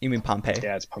 You mean Pompeii?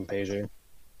 Yeah, it's Pompeii.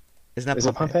 Isn't that Is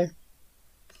it Pompeii? Pompeii?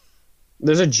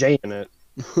 There's a J in it.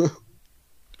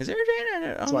 Is there a J in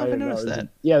it? I don't know if I noticed that.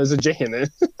 Yeah, there's a J in it.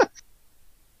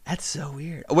 That's so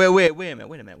weird. Wait a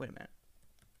minute.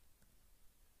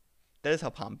 That is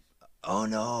how Oh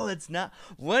no, it's not.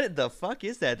 What the fuck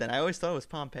is that then? I always thought it was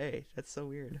Pompeii. That's so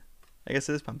weird. I guess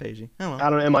it is Pompeiji. Oh well. I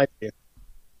don't know. It might be.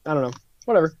 I don't know.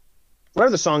 Whatever.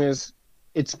 Whatever the song is,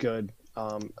 it's good.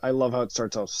 I love how it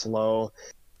starts out slow,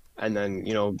 and then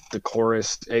the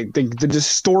chorus, the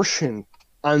distortion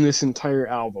on this entire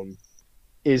album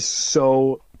is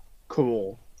so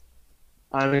cool.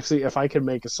 Honestly, if I could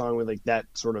make a song with like that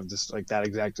sort of like that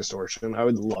exact distortion, I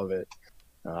would love it.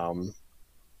 And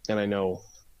I know,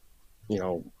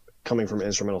 coming from an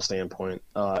instrumental standpoint,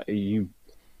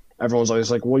 everyone's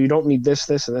always like, well, you don't need this,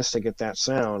 this, and this to get that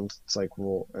sound. It's like,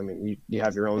 well, I mean, you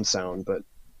have your own sound, but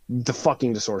the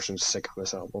fucking distortion's sick on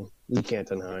this album. You can't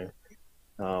deny.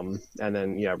 And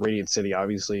then, yeah, Radiant City,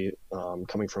 obviously,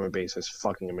 coming from a bass is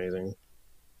fucking amazing.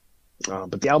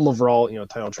 But the album overall,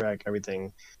 title track,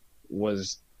 everything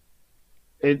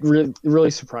it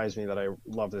really surprised me that I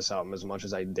love this album as much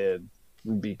as I did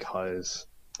because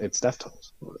it's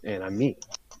Deftones and I'm me.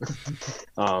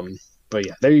 But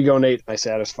yeah, there you go, Nate. I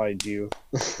satisfied you.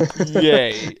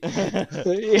 Yay.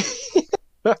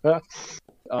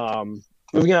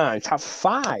 Moving on, top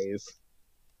 5.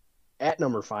 At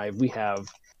number 5, we have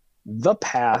The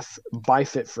Path by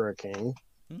Fit for a King.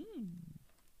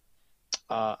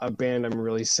 A band I'm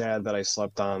really sad that I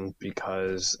slept on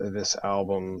because this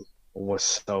album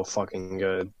was so fucking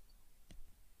good.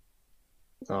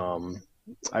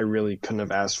 I really couldn't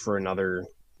have asked for another,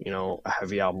 a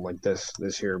heavy album like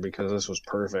this year because this was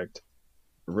perfect.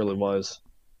 It really was.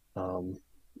 And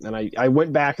I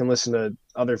went back and listened to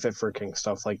other Fit for a King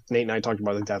stuff. Like Nate and I talked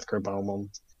about the Death Grip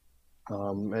album,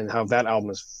 and how that album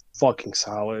is fucking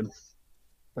solid.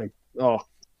 Like, oh,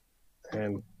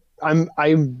 and I'm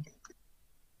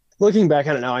looking back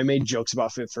on it now. I made jokes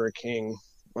about Fit for a King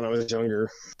when I was younger,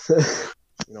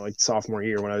 like sophomore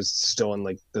year when I was still in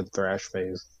like the thrash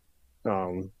phase.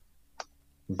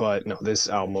 But no, this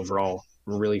album overall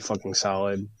really fucking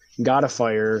solid. God of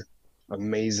Fire,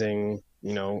 amazing.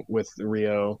 With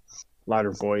Rio,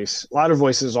 louder voice. Louder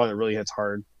voice is all that really hits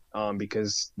hard.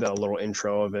 Because the little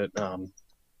intro of it,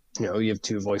 you have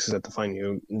 2 voices that define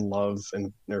you in love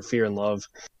or fear and love.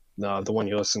 The one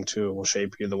you listen to will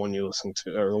shape you. The one you listen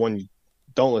to, or the one you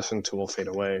don't listen to, will fade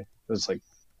away. It's like,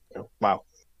 wow,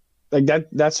 like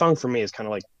that song for me is kind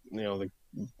of like the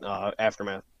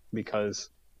aftermath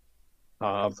because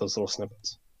of those little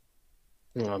snippets.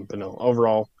 But no,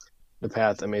 overall, The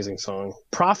Path, amazing song.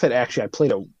 Prophet, actually, I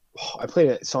played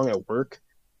a song at work.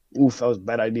 Oof, that was a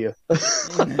bad idea.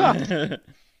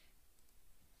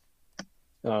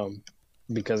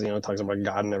 Because it talks about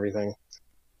God and everything.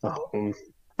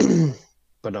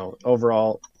 But no,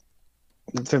 overall,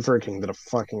 Fit for a King did a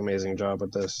fucking amazing job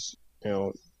with this.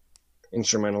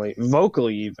 Instrumentally,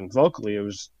 vocally, it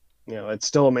was. It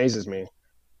still amazes me,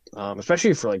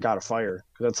 especially for like God of Fire,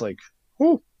 because that's like,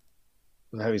 whoo,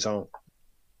 a heavy song.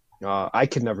 I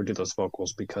could never do those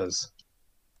vocals because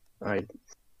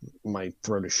my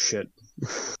throat is shit.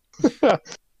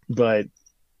 But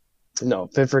no,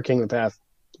 Fit for a King, The Path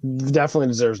definitely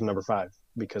deserves number 5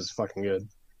 because it's fucking good.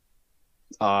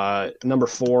 Number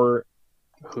 4,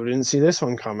 who didn't see this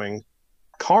one coming?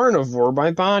 Carnivore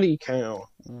by Body Count.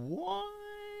 What?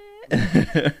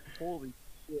 Holy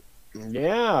shit.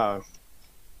 Yeah.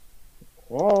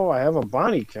 Whoa, I have a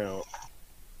body count.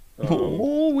 I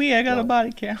got a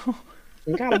body count.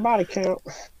 We got a body count.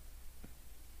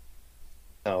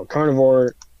 No,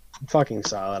 Carnivore, fucking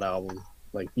solid album.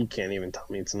 Like, you can't even tell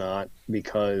me it's not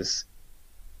because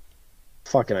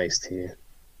fucking Ice-T.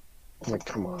 Like,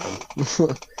 come on.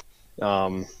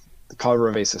 The cover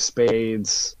of Ace of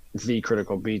Spades, The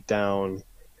Critical Beatdown,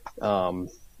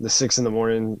 the 6 in the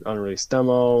Morning unreleased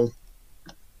demo,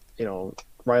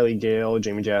 Riley Gale,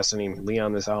 Jamie Jaston, even Lee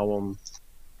on this album.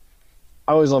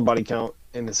 I always love Body Count,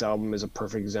 and this album is a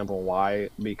perfect example of why,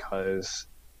 because,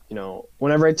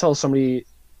 whenever I tell somebody,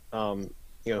 who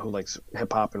likes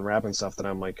hip hop and rap and stuff, that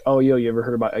I'm like, oh, yo, you ever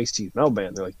heard about Ice-T's metal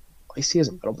band? They're like, Ice-T is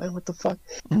a metal band? What the fuck?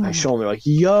 I show them, they're like,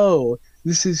 yo,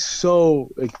 this is so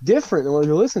like different than what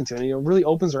they're listening to, and it really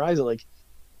opens their eyes that like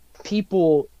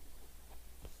people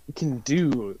can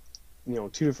do 2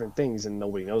 different things and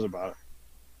nobody knows about it.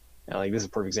 And like this is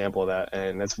a perfect example of that,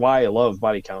 and that's why I love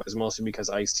Body Count, is mostly because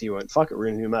Ice-T went, fuck it, we're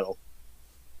gonna do metal,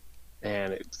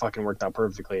 and it fucking worked out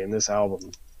perfectly. And this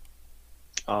album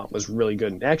was really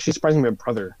good. And actually, surprisingly, my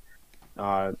brother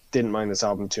didn't mind this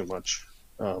album too much.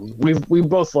 We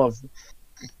both love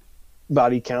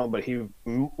Body Count, but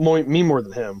me more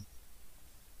than him,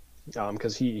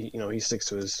 because he sticks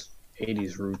to his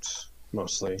 80s roots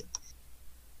mostly.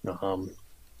 But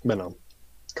no,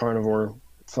 Carnivore,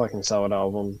 fucking solid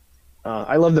album.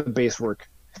 I love the bass work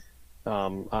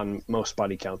on most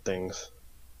Body Count things,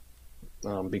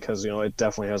 because it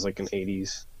definitely has like an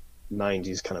 80s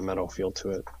 '90s kind of metal feel to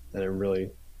it, and it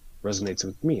really resonates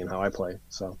with me and how I play.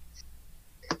 So,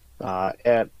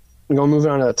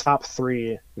 moving on to the top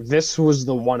 3. This was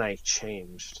the one I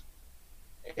changed,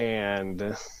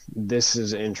 and this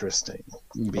is interesting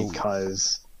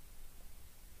because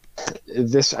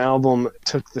this album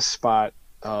took the spot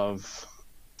of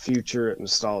Future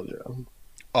Nostalgia.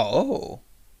 Oh.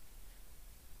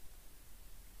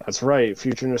 That's right.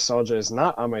 Future Nostalgia is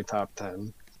not on my top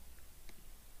 10.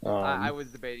 I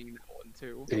was debating that one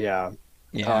too. Yeah.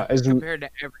 Yeah. Compared to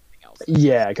everything else.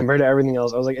 Yeah, compared to everything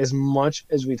else, I was like, as much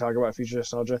as we talk about Future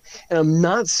Nostalgia, and I'm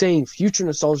not saying Future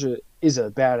Nostalgia is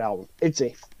a bad album. It's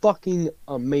a fucking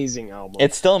amazing album.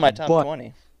 It's still in my top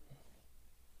 20.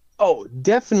 Oh,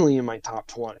 definitely in my top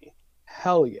 20.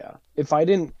 Hell yeah. If I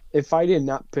did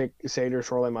not pick Seder,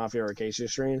 Shoreline Mafia, or Acacia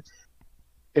Strain,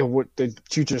 the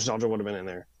Future Nostalgia would have been in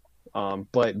there.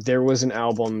 But there was an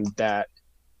album that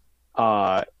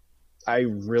I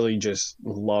really just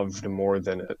loved more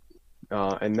than it.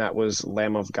 And that was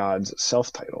Lamb of God's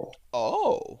self-title.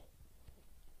 Oh.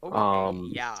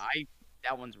 Okay.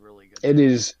 That one's really good. It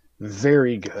is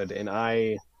very good, and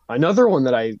another one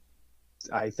that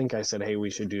I think I said, hey, we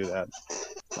should do that,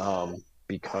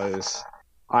 because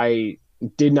I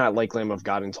did not like Lamb of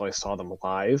God until I saw them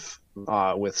live,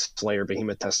 with Slayer,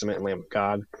 Behemoth, Testament, and Lamb of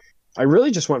God. I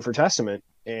really just went for Testament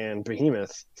and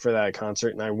Behemoth for that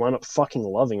concert, and I wound up fucking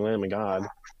loving Lamb of God,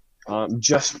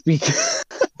 just because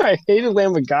I hated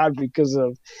Lamb of God because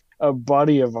of a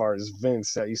buddy of ours,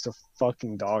 Vince, that used to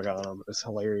fucking dog on him. It was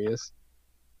hilarious.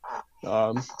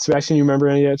 Sebastian, you remember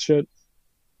any of that shit?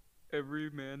 Every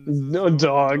man. No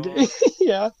dog.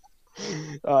 Yeah.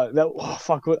 I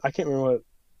can't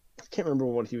remember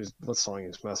what song he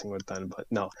was messing with then, but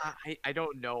no. I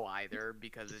don't know either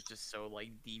because it's just so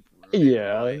like deep rooted.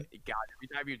 Yeah. But, God, every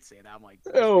time you'd say that, I'm like,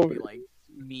 like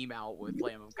meme out with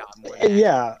Lamb of God more.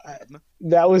 Yeah.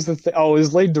 That was the thing. Oh, it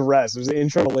was Laid to Rest. It was the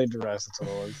intro to Laid to Rest.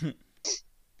 That's what it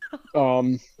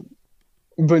was.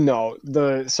 But no,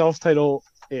 the self-title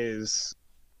is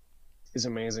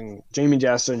amazing. Jamie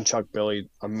Jasta and Chuck Billy,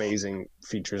 amazing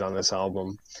features on this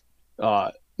album.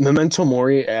 Memento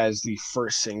Mori as the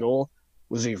first single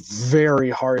was a very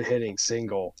hard-hitting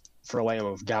single for Lamb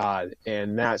of God,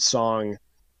 and that song,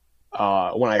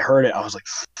 when I heard it, I was like,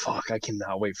 fuck, I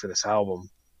cannot wait for this album,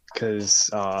 because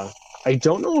I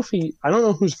don't know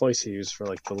whose voice he used for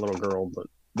like the little girl, but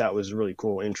that was a really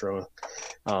cool intro,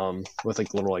 with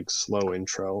like little like slow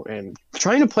intro, and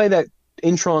trying to play that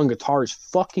intro on guitar is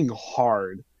fucking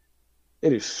hard.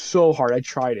 It is so hard. I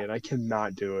tried it. I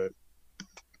cannot do it.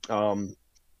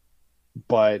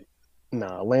 But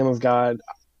nah, Lamb of God.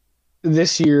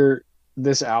 This year,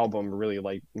 this album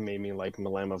really made me like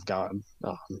Lamb of God,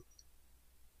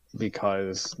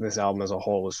 because this album as a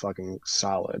whole was fucking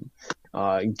solid.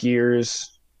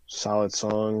 Gears, solid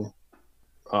song.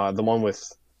 The one with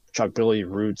Chuck Billy,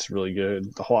 Roots, really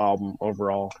good. The whole album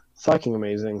overall, fucking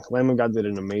amazing. Lamb of God did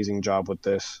an amazing job with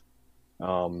this,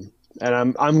 and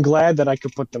I'm glad that I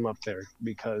could put them up there,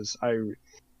 because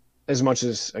as much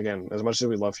as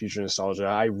we love Future Nostalgia,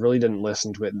 I really didn't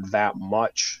listen to it that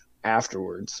much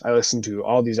afterwards. I listened to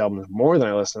all these albums more than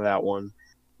I listened to that one,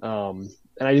 and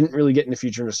I didn't really get into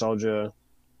Future Nostalgia.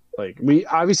 Like,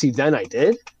 then I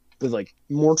did, but like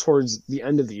more towards the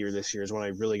end of the year this year is when I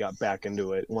really got back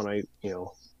into it. When I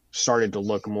started to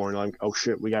look more and like, oh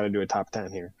shit, we got to do a top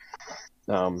 10 here.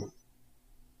 And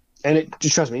it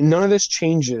just, trust me, none of this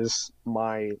changes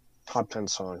my top 10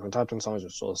 songs. My top 10 songs are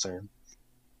still the same,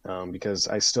 because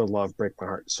I still love Break My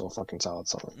Heart. It's still a fucking solid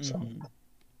song.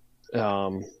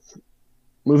 So,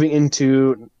 moving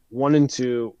into 1 and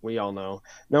 2, we all know.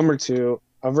 Number 2,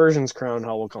 Aversion's Crown,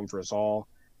 Hell Will Come for Us All.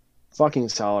 Fucking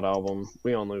solid album.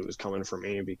 We all knew it was coming for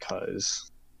me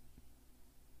because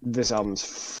this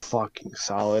album's fucking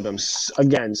solid.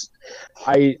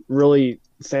 I really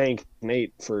thank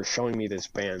Nate for showing me this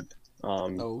band,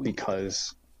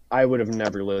 because I would have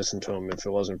never listened to him if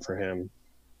it wasn't for him.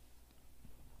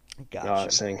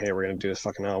 Gotcha. Saying, hey, we're gonna do this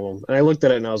fucking album. And I looked at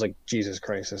it and I was like, Jesus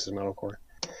Christ, this is metalcore.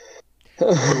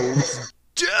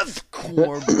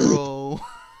 Deathcore, bro.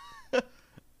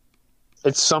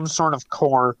 It's some sort of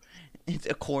core. It's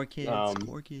a core kids.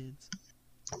 Core kids.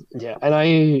 Yeah, and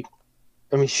I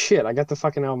mean, shit, I got the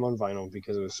fucking album on vinyl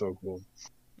because it was so cool.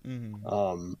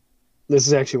 Mm-hmm. This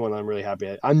is actually one I'm really happy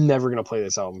at. I'm never gonna play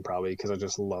this album probably because I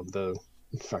just love the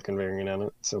fucking variant on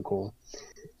it. It's so cool.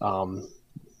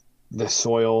 The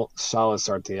Soil, solid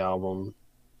start to the album.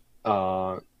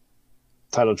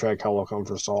 Title track, Hell Will Come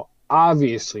for Us All,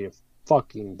 obviously a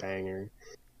fucking banger.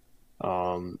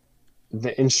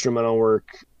 The instrumental work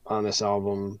on this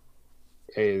album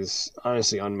is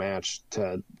honestly unmatched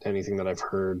to anything that I've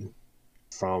heard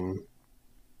from,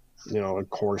 a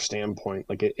core standpoint.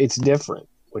 Like it's different,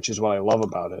 which is what I love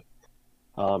about it.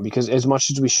 Because as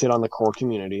much as we shit on the core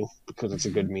community, because it's a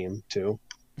good meme too,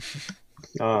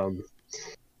 um,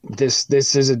 this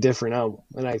is a different album,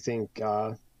 and I think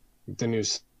the new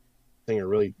singer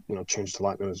really changed a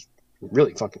lot. It was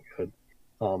really fucking good.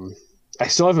 I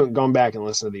still haven't gone back and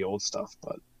listened to the old stuff,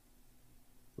 but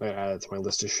I add it to my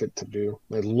list of shit to do,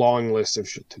 my long list of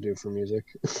shit to do for music.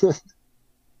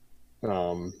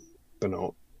 But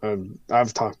no,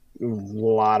 I've talked a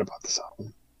lot about this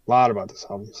album,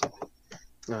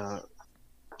 So,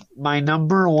 My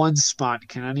number one spot.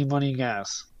 Can anybody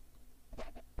guess?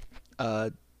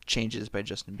 Changes by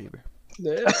Justin Bieber.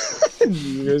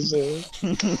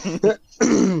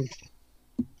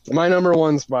 My number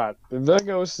one spot, The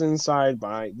Ghost Inside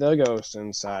by The Ghost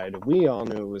Inside. We all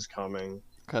knew it was coming.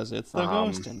 Because it's the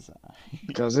ghost inside.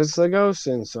 Because it's the ghost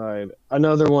inside.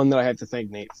 Another one that I had to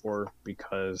thank Nate for,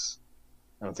 because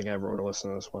I don't think I ever would have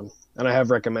listened to this one. And I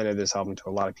have recommended this album to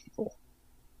a lot of people.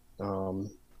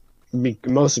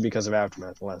 Mostly because of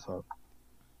Aftermath, the last song.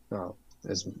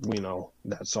 As we know,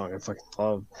 that song I fucking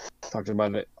love. Talked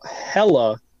about it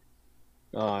hella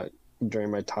during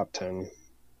my top 10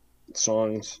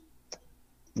 songs.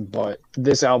 But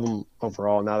this album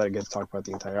overall, now that I get to talk about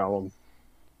the entire album,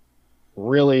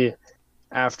 really,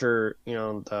 after the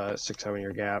 6-7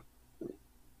 year gap,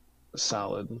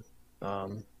 solid.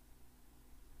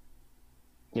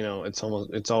 It's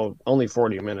only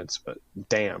 40 minutes, but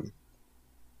damn,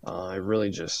 it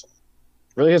really hits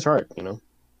hard,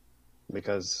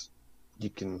 because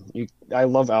I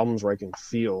love albums where I can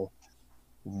feel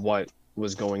what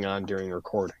was going on during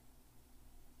recording.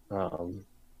 And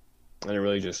it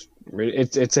really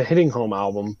it's a hitting home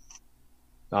album,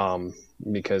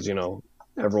 because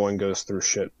everyone goes through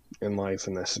shit in life,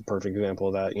 and this is a perfect example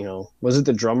of that. Was it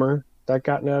the drummer that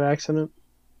got in that accident?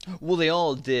 Well, they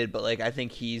all did, but I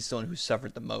think he's the one who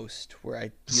suffered the most.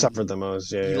 Suffered the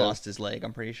most, yeah. He lost his leg,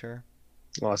 I'm pretty sure.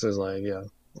 Lost his leg, yeah.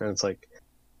 And it's like,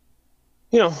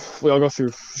 we all go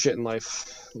through shit in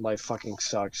life. Life fucking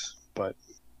sucks, but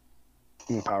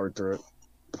we powered through it.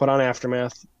 Put on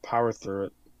Aftermath, power through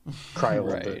it, cry a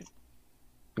little bit,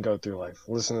 go through life.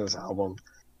 Listen to this album.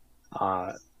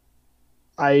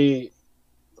 I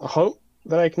hope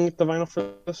that I can get the vinyl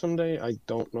for this someday. I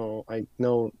don't know. I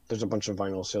know there's a bunch of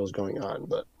vinyl sales going on,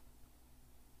 but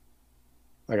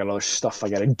I got other stuff I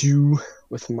gotta do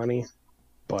with money.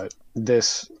 But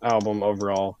this album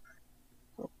overall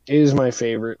is my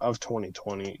favorite of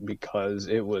 2020 because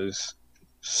it was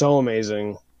so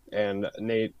amazing. And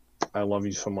Nate, I love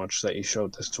you so much that you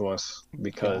showed this to us,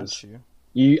 because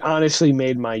you honestly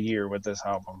made my year with this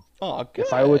album. Oh, good.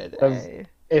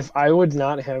 If I would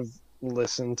not have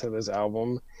listened to this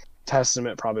album,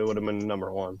 Testament probably would have been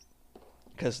number one.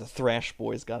 Because the Thrash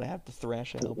Boys gotta have the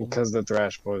Thrash album. Because the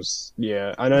Thrash Boys,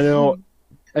 yeah. And I know,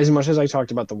 as much as I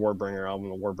talked about the Warbringer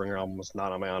album was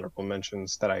not on my honorable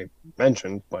mentions that I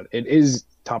mentioned, but it is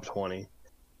top 20,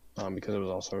 because it was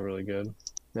also really good.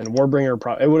 And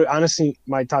Warbringer, it would honestly,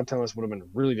 my top 10 list would have been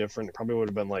really different. It probably would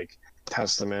have been like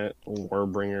Testament,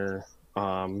 Warbringer,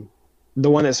 the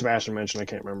one that Sebastian mentioned, I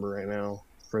can't remember right now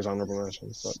for his honorable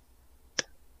mentions, but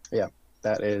yeah,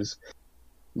 that is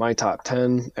my top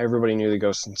 10. Everybody knew the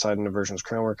Ghost Inside and the Version's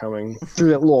Crown were coming. Threw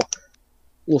that little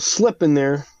slip in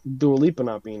there, Dua Lipa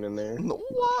not being in there.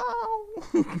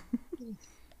 Wow.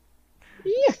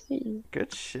 Yeah.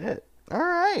 Good shit. All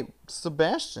right,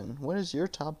 Sebastian, what is your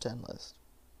top 10 list?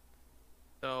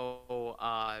 So,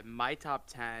 my top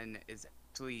 10 is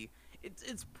actually,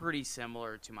 it's pretty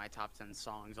similar to my top 10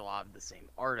 songs, a lot of the same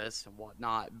artists and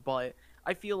whatnot, but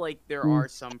I feel like there are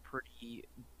some pretty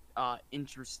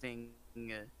interesting,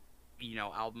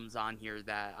 albums on here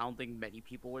that I don't think many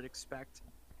people would expect.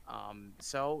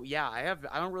 So yeah,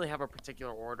 I don't really have a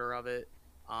particular order of it.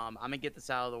 I'm gonna get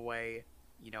this out of the way.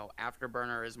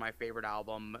 Afterburner is my favorite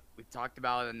album. We've talked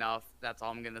about it enough. That's all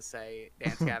I'm gonna say.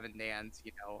 Dance Gavin Dance,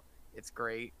 it's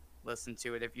great. Listen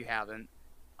to it if you haven't.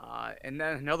 And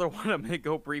then another one I'm gonna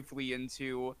go briefly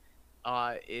into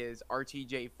is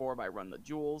RTJ4 by Run the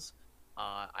Jewels.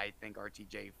 I think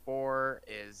RTJ4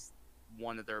 is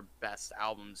one of their best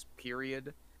albums,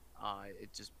 period.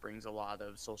 It just brings a lot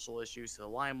of social issues to the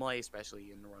limelight,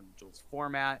 especially in the Run the Jewels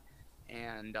format.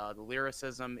 And the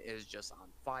lyricism is just on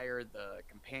fire. The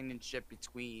companionship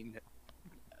between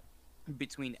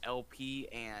LP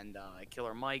and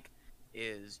Killer Mike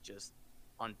is just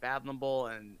unfathomable,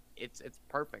 and it's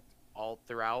perfect all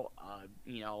throughout.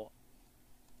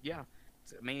 Yeah,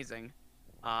 it's amazing.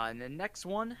 And the next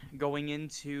one, going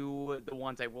into the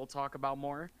ones I will talk about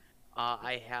more,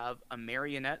 I have a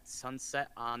Marionette Sunset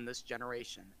on This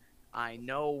Generation. I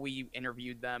know we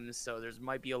interviewed them, so there's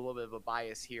might be a little bit of a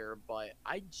bias here, but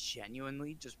I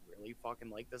genuinely just really fucking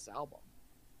like this album.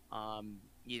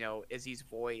 Izzy's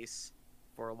voice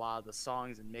for a lot of the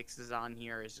songs and mixes on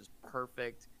here is just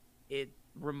perfect. It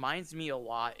reminds me a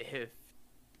lot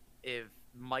if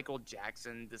Michael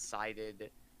Jackson decided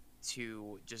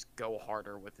to just go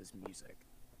harder with his music.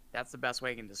 That's the best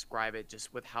way I can describe it,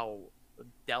 just with how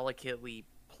delicately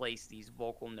placed these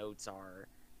vocal notes are,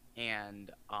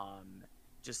 and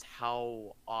just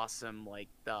how awesome like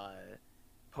the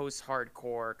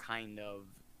post-hardcore kind of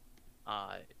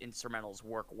instrumentals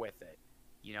work with it.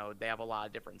 They have a lot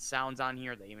of different sounds on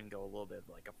here. They even go a little bit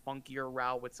like a funkier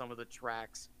route with some of the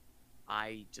tracks.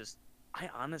 I just, I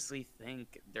honestly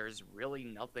think there's really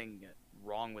nothing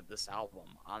wrong with this album.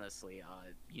 Honestly,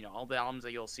 all the albums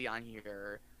that you'll see on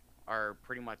here are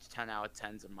pretty much 10 out of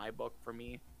 10s in my book for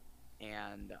me,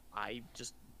 and I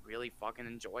just really fucking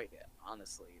enjoy it.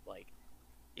 Honestly, like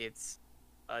it's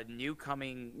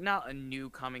not a new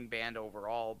coming band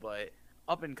overall, but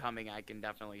up and coming, I can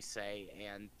definitely say.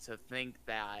 And to think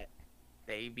that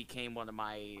they became one of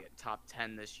my top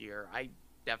 10 this year, I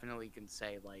definitely can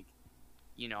say, like,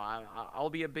 I'll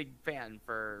be a big fan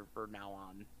for now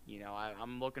on.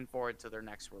 I'm looking forward to their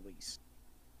next release.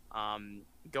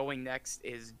 Going next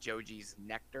is Joji's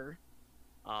Nectar.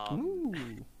 Um, Ooh.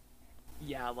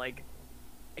 yeah, like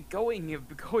going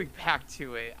back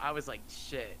to it, I was like,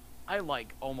 shit, I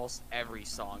like almost every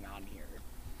song on here.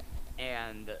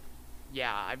 And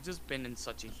yeah, I've just been in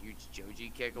such a huge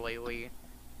Joji kick lately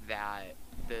that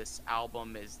this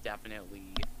album is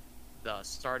definitely the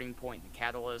starting point, the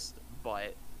catalyst.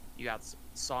 But you got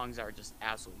songs that are just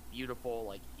absolutely beautiful,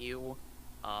 like Ew.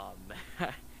 Um,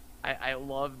 I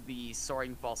love the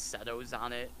soaring falsettos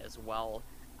on it as well.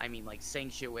 I mean, like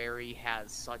Sanctuary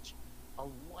has such a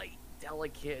light,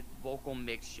 delicate vocal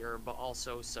mixture, but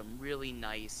also some really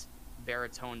nice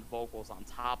baritone vocals on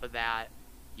top of that.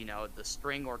 The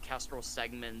string orchestral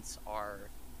segments are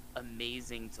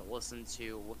amazing to listen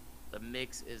to. The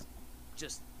mix is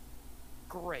just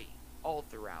great all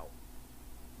throughout.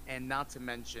 And not to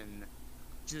mention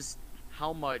just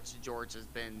how much George has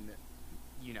been,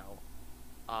 you know,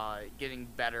 getting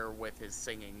better with his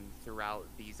singing throughout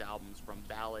these albums, from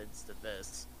ballads to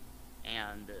this.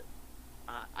 And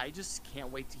I just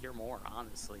can't wait to hear more,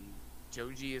 honestly.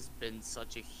 Joji has been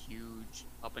such a huge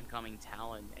up and coming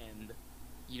talent, and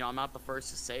I'm not the first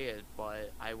to say it,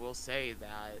 but I will say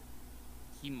that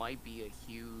he might be a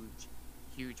huge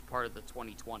part of the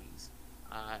 2020s.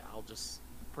 I'll just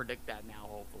predict that now,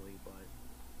 hopefully. But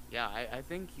yeah, I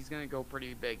think he's gonna go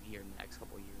pretty big here in the next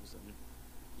couple of years, and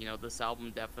this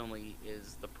album definitely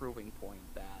is the proving point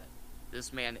that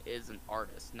this man is an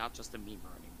artist, not just a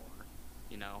memer anymore.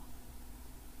 You know.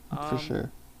 For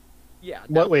sure. Yeah.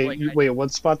 What? Wait, Like, wait.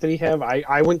 What spot did he have?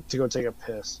 I went to go take a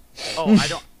piss. Oh,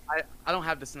 I don't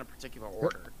have this in a particular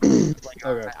order. Like,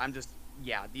 Okay. I'm just,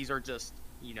 yeah, these are just,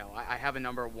 I have a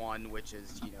number one, which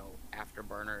is,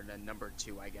 Afterburner, and then number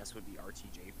two, I guess, would be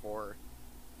RTJ4.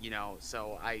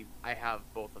 So I have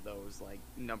both of those, like,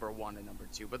 number one and number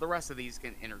two, but the rest of these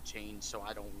can interchange, so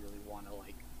I don't really want to,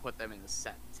 like, put them in a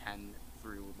set 10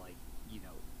 through, like,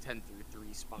 10 through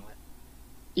 3 spot.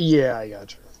 Yeah, I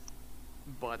gotcha.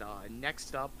 But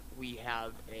next up, we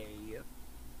have a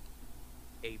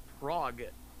prog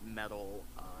metal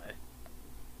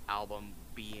album,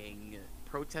 being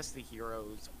Protest the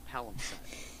Heroes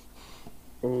Palimpsest.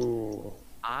 Ooh.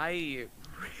 I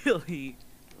really,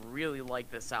 really like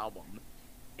this album,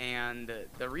 and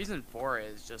the reason for it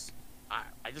is just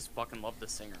I just fucking love the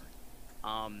singer.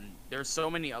 There's so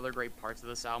many other great parts of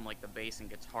this album, like the bass and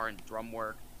guitar and drum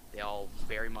work. They all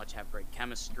very much have great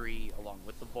chemistry along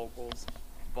with the vocals,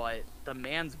 but the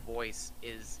man's voice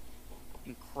is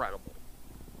incredible.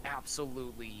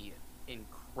 Absolutely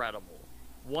incredible.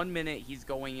 1 minute he's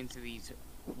going into these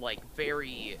like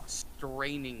very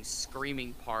straining,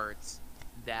 screaming parts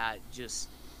that just,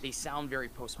 they sound very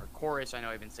post-hardcore-ish. I know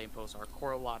I've been saying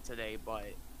post-hardcore a lot today, but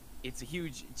it's a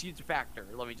huge factor.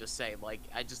 Let me just say, like,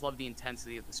 I just love the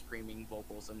intensity of the screaming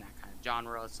vocals in that kind of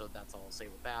genre, so that's all I'll say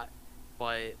with that.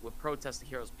 But with Protest the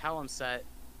Heroes Palimpsest,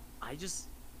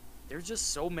 there's just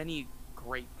so many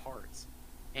great parts,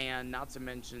 and not to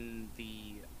mention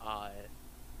the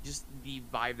just the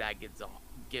vibe that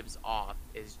gives off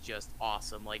is just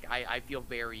awesome. Like, I feel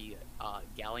very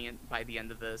Gallant by the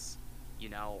end of this. You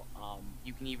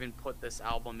can even put this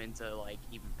album into like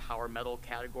even power metal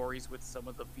categories with some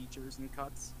of the features and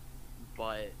cuts.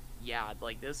 But yeah,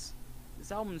 like this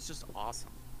album is just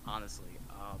awesome, honestly.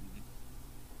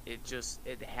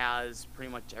 it has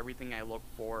pretty much everything I look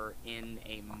for in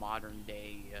a modern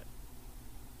day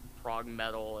prog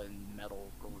metal and metal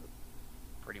group,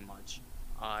 pretty much.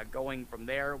 Going from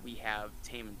there, we have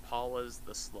Tame Impala's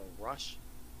The Slow Rush.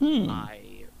 Hmm.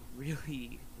 I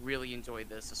really enjoyed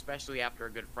this, especially after a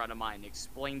good friend of mine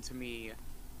explained to me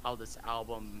how this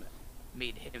album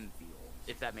made him feel,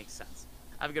 if that makes sense.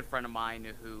 I have a good friend of mine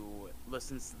who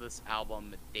listens to this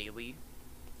album daily,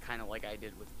 kind of like I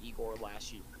did with Igor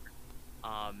last year.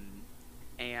 Um,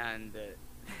 and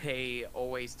they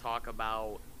always talk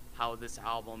about how this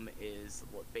album is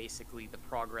basically the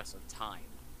progress of time.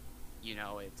 You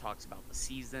know, it talks about the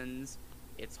seasons,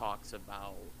 it talks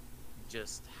about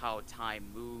just how time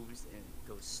moves, and it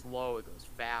goes slow, it goes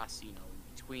fast, you know,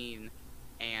 in between.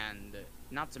 And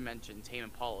not to mention, Tame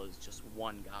Impala is just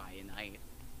one guy, and I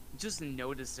just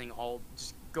noticing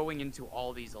just going into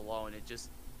all these alone, it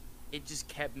just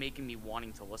kept making me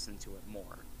wanting to listen to it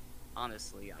more.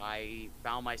 Honestly, I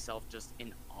found myself just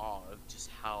in awe of just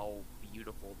how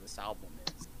beautiful this album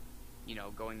is. You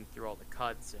know, going through all the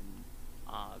cuts and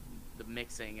the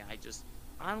mixing,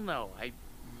 I don't know, I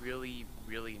really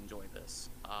enjoy this.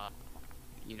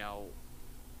 You know,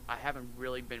 I haven't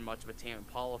really been much of a Tame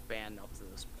Impala fan up to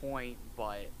this point,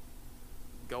 but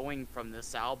going from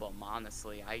this album,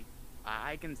 honestly,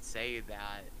 I can say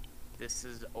that this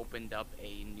has opened up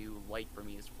a new light for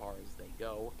me as far as they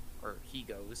go, or he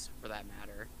goes, for that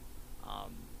matter.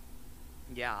 Um,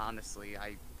 yeah, honestly,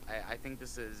 I think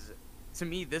this is, to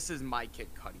me, this is my Kid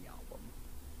Cudi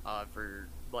album. For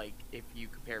like, if you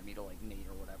compare me to like Nate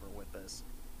or whatever with this,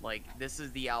 like this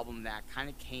is the album that kind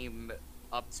of came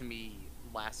up to me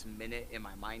last minute in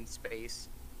my mind space,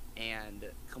 and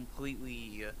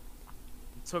completely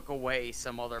took away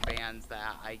some other bands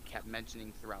that I kept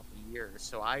mentioning throughout the years.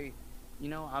 So I'm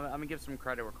gonna give some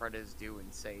credit where credit is due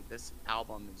and say this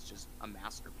album is just a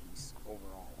masterpiece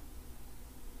overall.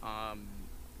 Um,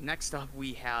 Next up,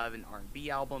 we have an R&B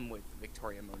album with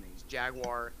Victoria Monet's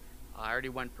Jaguar. I already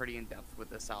went pretty in depth with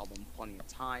this album plenty of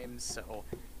times, so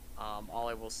all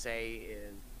I will say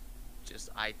is just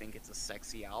I think it's a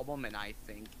sexy album, and I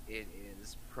think it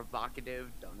is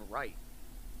provocative done right.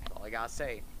 That's all I gotta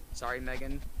say. Sorry,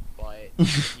 Megan, but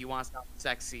if you want to sound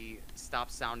sexy,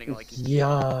 stop sounding like you.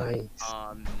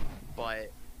 Yikes.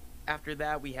 But after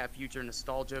that, we have Future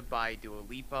Nostalgia by Dua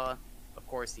Lipa. Of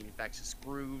course, the infectious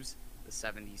grooves, the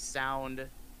 70s sound,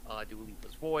 Dua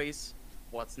Lipa's voice,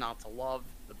 what's not to love.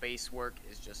 The bass work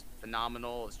is just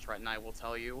phenomenal, as Trent and I will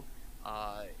tell you.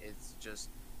 It's just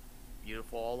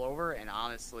beautiful all over, and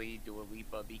honestly, Dua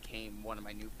Lipa became one of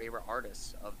my new favorite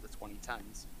artists of the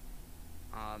 2010s.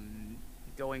 Um,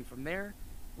 Going from there,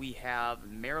 we have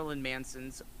Marilyn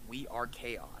Manson's We Are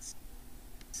Chaos.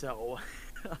 So,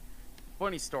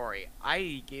 funny story.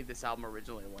 I gave this album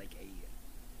originally like a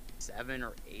 7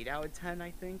 or 8 out of 10,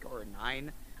 I think, or a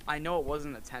 9. I know it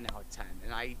wasn't a 10 out of 10,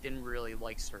 and I didn't really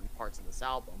like certain parts of this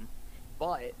album.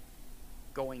 But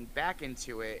going back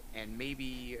into it, and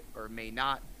maybe, or may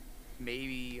not,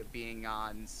 maybe being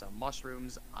on some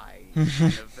mushrooms, I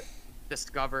kind of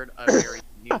discovered a very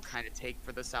new kind of take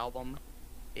for this album.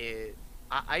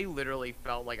 I literally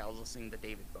felt like I was listening to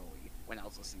David Bowie when I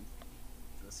was listening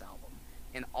to this album,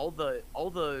 and all the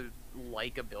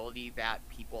likability that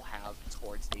people have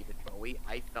towards David Bowie,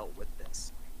 I felt with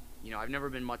this. You know, I've never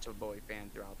been much of a Bowie fan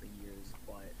throughout the years,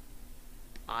 but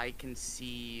I can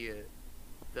see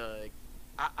the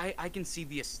I can see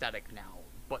the aesthetic now,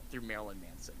 but through Marilyn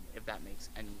Manson, if that makes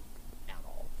any at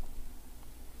all.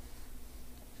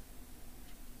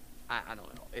 I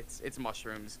don't know. It's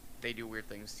mushrooms. They do weird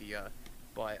things to you,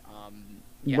 but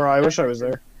yeah. Bro, I wish I was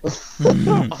there.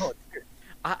 Oh, dude.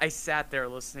 I sat there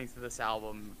listening to this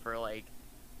album for like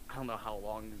I don't know how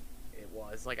long it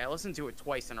was. Like I listened to it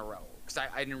twice in a row because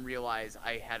I didn't realize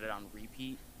I had it on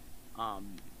repeat.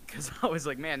 Because I was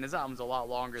like, man, this album's a lot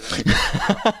longer than I did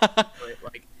it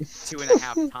like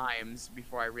 2.5 times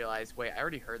before I realized, wait, I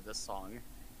already heard this song.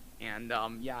 And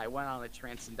yeah, I went on a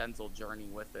transcendental journey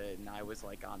with it, and I was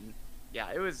like on,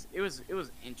 yeah, it was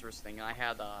interesting. And I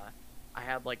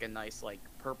had like a nice like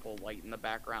purple light in the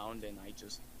background, and I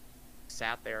just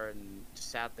sat there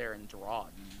and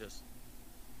drawed and just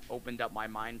opened up my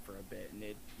mind for a bit, and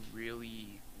it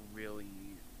really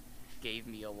gave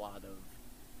me a lot of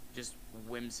just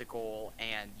whimsical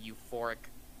and euphoric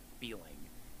feeling.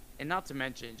 And not to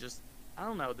mention, just I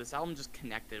don't know, this album just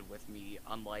connected with me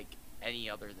unlike any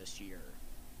other this year.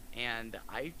 And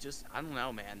I don't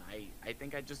know, man. I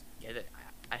think I just get it.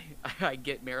 I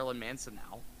get Marilyn Manson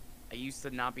now. I used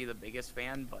to not be the biggest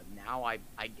fan, but now I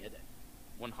get it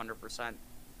 100%.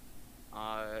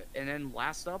 And then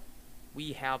last up,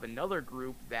 we have another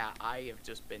group that I have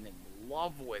just been in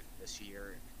love with this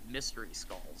year, Mystery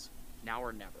Skulls, Now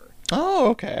or Never. Oh,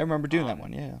 okay. I remember doing that Um,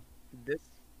 one. Yeah. This,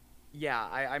 yeah,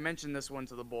 I mentioned this one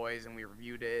to the boys and we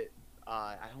reviewed it.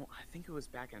 I think it was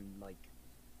back in like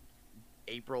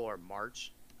April or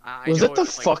March. I Was know it the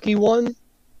was, like, fucky one?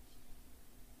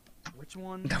 which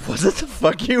one? Was it the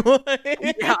fuck you one?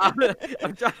 Yeah,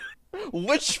 I'm trying.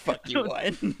 Which fuck you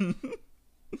one?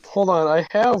 Hold on, I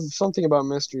have something about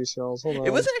Mystery Skulls. Hold on.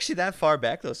 It wasn't actually that far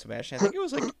back though, Sebastian. I think it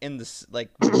was like in this like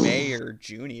May or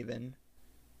June even.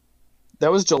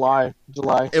 That was July.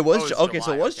 July. It was, Oh, it was okay,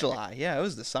 so it July, was okay. July. Yeah, it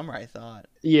was the summer, I thought.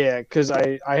 Yeah, because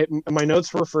I my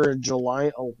notes were for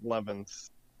July 11th.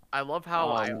 I love how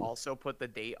I Um, also put the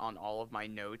date on all of my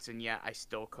notes, and yet I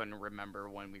still couldn't remember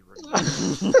when we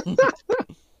reviewed it.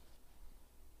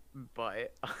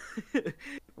 But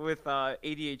with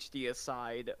ADHD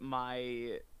aside,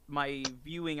 my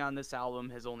viewing on this album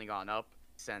has only gone up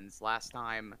since last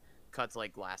time. Cuts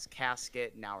like Glass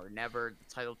Casket, Now or Never, the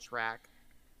title track,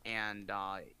 and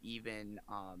even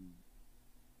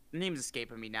the name's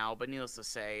escaping me now, but needless to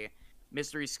say,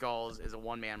 Mystery Skulls is a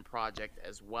one-man project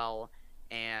as well,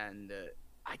 and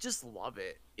I just love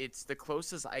it. It's the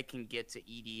closest I can get to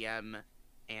EDM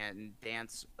and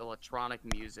dance electronic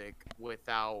music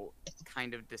without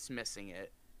kind of dismissing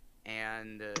it,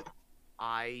 and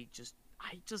I just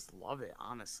love it.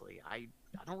 Honestly, I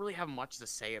don't really have much to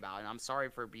say about it. I'm sorry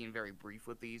for being very brief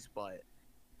with these, but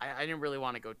I didn't really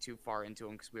want to go too far into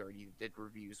them because we already did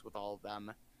reviews with all of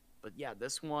them. But yeah,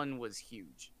 this one was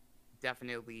huge.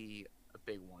 Definitely a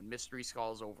big one. Mystery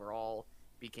Skulls overall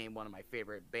became one of my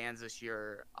favorite bands this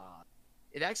year.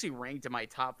 It actually ranked in my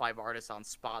top 5 artists on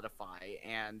Spotify,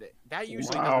 and that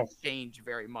usually Wow. doesn't change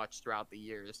very much throughout the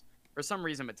years. For some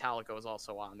reason, Metallica was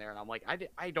also on there, and I'm like,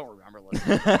 I don't remember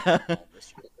listening to all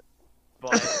this year.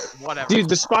 But whatever. Dude,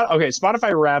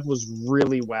 Spotify Rap was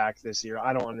really whack this year.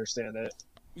 I don't understand it.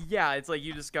 Yeah, it's like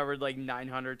you discovered like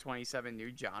 927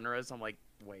 new genres. I'm like,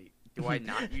 wait, do I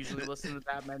not usually listen to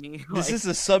that many? This Like, is a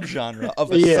subgenre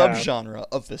of a Yeah. subgenre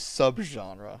of the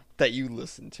subgenre that you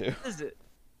listen to. what is it?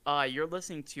 You're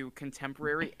listening to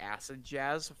contemporary acid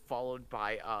jazz, followed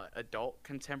by adult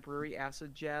contemporary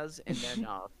acid jazz, and then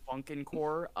funkin'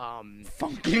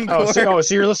 Fucking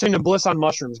So you're listening to Bliss on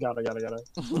Mushrooms. Got it.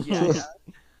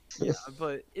 yeah,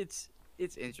 but it's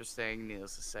interesting,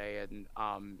 needless to say, and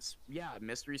yeah,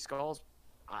 Mystery Skulls.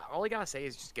 All I gotta say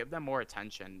is just give them more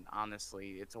attention.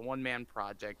 Honestly, it's a one-man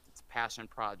project. It's a passion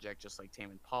project, just like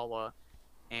Tame Impala,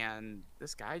 and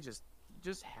this guy just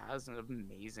has an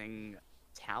amazing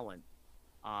talent.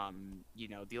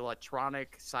 The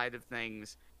electronic side of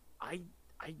things, I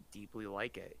deeply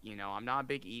like it. I'm not a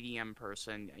big EDM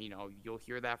person. You'll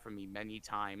hear that from me many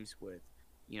times with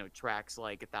tracks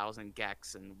like 1,000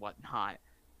 Gex and whatnot.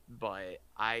 But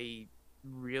I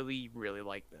really, really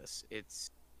like this.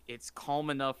 It's calm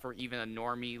enough for even a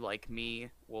normie like me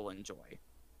will enjoy.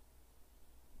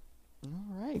 All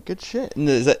right, good shit. And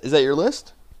is that your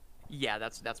list? Yeah,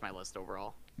 that's my list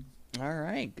overall. All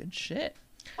right, good shit.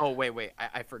 Oh wait,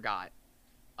 I forgot.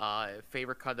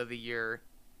 Favorite cut of the year,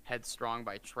 Headstrong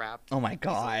by Trapped. Oh my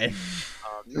god.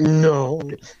 No,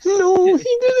 he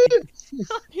did it.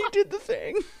 He did the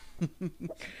thing.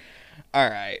 All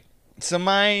right. So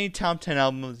my top 10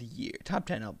 album of the year. Top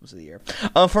 10 albums of the year.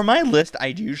 For my list, I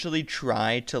usually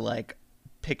try to like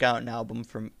pick out an album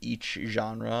from each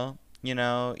genre,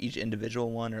 each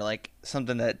individual one, or like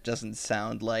something that doesn't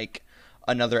sound like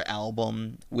another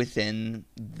album within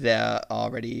the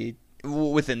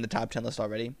top 10 list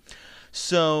already.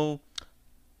 So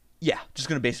yeah, just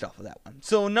going to base it off of that one.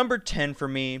 So number 10 for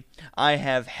me, I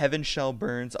have Heaven Shall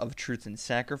Burns of Truth and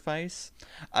Sacrifice.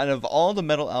 Out of all the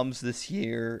metal albums this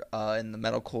year, in the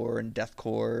metalcore and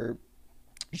deathcore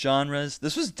genres,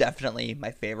 this was definitely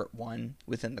my favorite one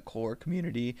within the core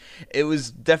community. It was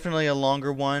definitely a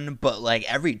longer one, but like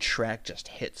every track just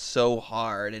hit so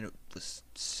hard and it was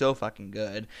so fucking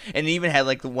good. And it even had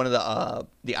like one of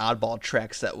the oddball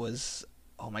tracks that was,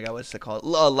 oh my god, what's it called?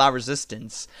 La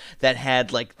Resistance, that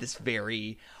had like this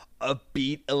very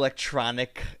upbeat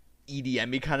electronic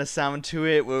EDM-y kind of sound to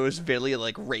it, where it was very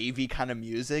like ravey kind of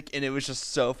music, and it was just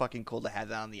so fucking cool to have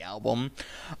that on the album.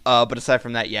 But aside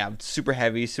from that, yeah, super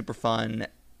heavy, super fun.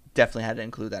 Definitely had to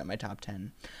include that in my top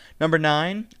 10. Number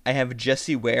 9, I have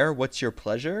Jessie Ware, What's Your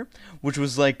Pleasure, which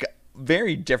was like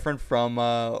very different from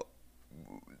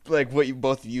like what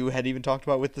both of you had even talked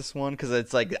about with this one, because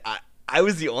it's like I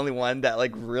was the only one that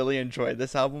like really enjoyed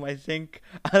this album, I think,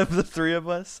 out of the three of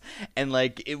us, and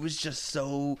like it was just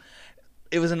so.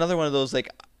 It was another one of those like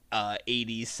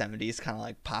 80s, 70s kind of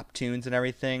like pop tunes and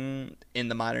everything in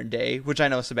the modern day, which I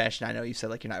know, Sebastian, I know you said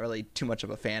like you're not really too much of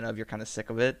a fan of. You're kind of sick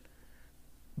of it.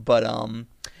 But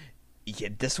yeah,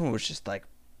 this one was just like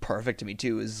perfect to me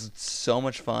too. It was so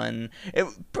much fun. It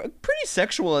pretty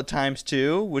sexual at times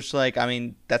too, which like I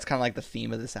mean that's kind of like the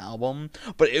theme of this album.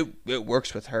 But it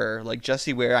works with her. Like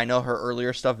Jessie Ware, I know her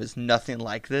earlier stuff is nothing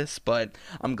like this, but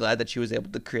I'm glad that she was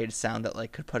able to create a sound that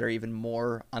like could put her even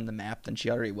more on the map than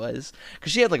she already was.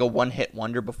 Because she had like a one-hit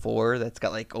wonder before that's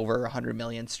got like over 100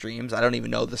 million streams. I don't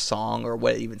even know the song or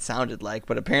what it even sounded like,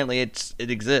 but apparently it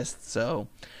exists. So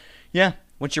yeah.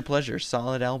 What's your pleasure?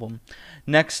 Solid album.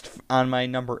 Next on my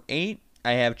number 8,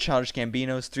 I have Childish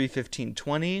Gambino's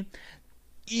 3:15:20.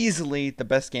 Easily the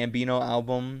best Gambino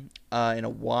album in a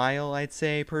while, I'd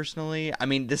say, personally. I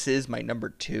mean, this is my number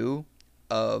 2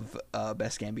 of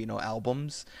best Gambino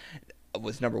albums,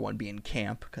 with number 1 being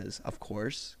Camp, because, of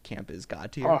course, Camp is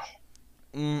God tier.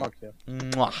 Fuck yeah.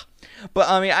 Mwah. But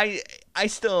I mean, I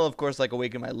still, of course, like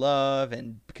Awaken My Love,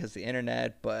 and because of the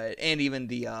internet, and even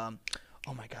the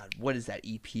oh my god, what is that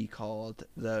EP called?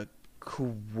 The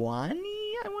Kwani,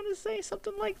 I want to say,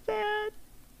 something like that.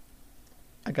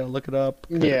 I gotta look it up.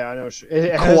 Yeah, I know.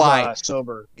 It has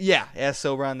Sober. Yeah, it has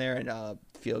Sober on there and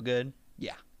Feel Good.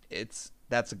 Yeah,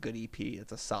 that's a good EP.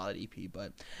 It's a solid EP.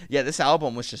 But yeah, this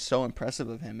album was just so impressive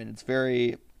of him, and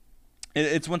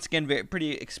it's once again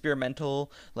pretty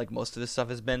experimental, like most of his stuff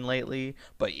has been lately.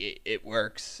 But it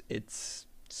works. It's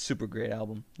super great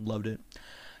album. Loved it.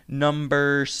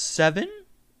 Number 7,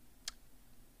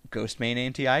 Ghostman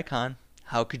Anti-Icon.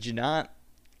 How could you not?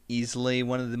 Easily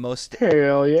one of the most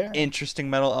interesting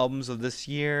metal albums of this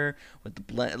year, with the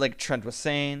blend, like Trent was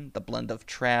saying, the blend of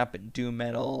trap and doom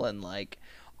metal and like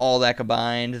all that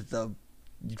combined. The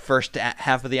first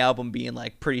half of the album being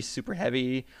like pretty super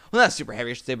heavy. Well, not super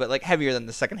heavy, I should say, but like heavier than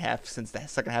the second half, since the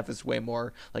second half is way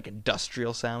more like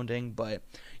industrial sounding. But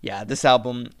yeah, this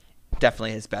album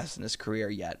definitely his best in his career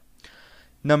yet.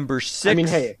 Number 6. I mean,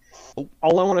 hey,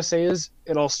 all I want to say is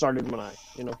it all started when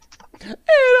you know. It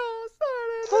all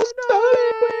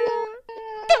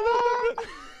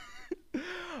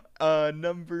started.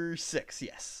 Number 6,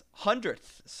 yes.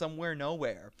 100th, Somewhere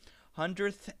Nowhere.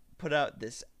 100th put out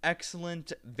this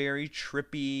excellent, very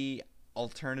trippy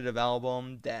alternative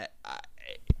album that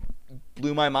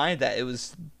blew my mind that it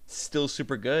was still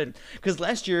super good. Because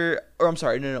last year, or I'm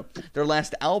sorry, no, their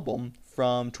last album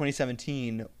from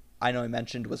 2017, I know I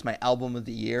mentioned, was my album of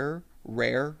the year.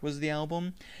 Rare was the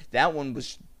album. That one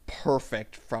was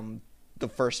perfect from the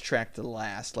first track to the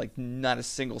last. Like, not a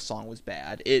single song was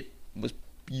bad. It was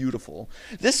beautiful.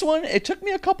 This one, it took me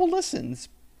a couple listens,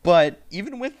 but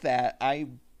even with that, I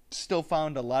still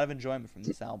found a lot of enjoyment from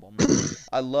this album.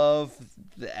 I love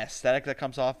the aesthetic that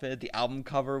comes off it. The album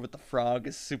cover with the frog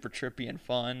is super trippy and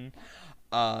fun.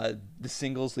 The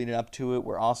singles leading up to it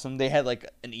were awesome. They had like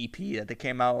an EP that they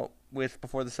came out with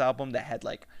before this album that had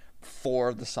like 4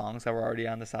 of the songs that were already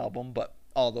on this album, but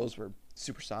all those were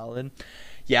super solid.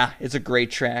 Yeah, it's a great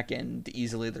track and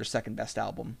easily their second best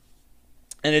album.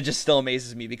 And it just still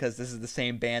amazes me because this is the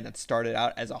same band that started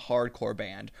out as a hardcore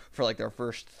band for like their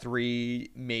first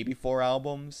 3, maybe 4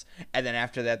 albums. And then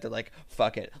after that, they're like,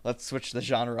 fuck it, let's switch the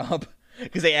genre up.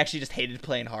 Because they actually just hated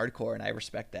playing hardcore, and I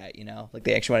respect that, you know? Like,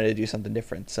 they actually wanted to do something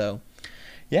different. So,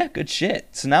 yeah, good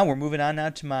shit. So now we're moving on now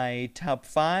to my top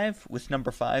 5, with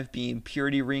number 5 being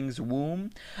Purity Ring's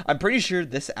Womb. I'm pretty sure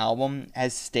this album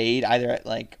has stayed either at,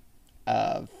 like,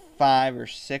 5 or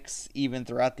 6 even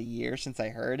throughout the year since I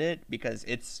heard it, because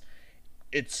it's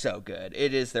so good.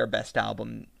 It is their best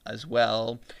album as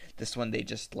well. This one, they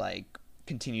just, like,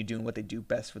 continue doing what they do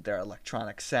best with their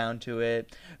electronic sound to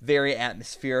it. Very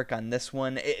atmospheric on this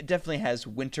one. It definitely has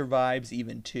winter vibes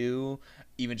even too,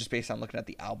 even just based on looking at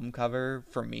the album cover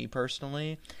for me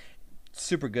personally.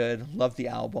 Super good. Love the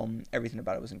album. Everything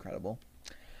about it was incredible.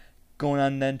 Going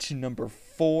on then to number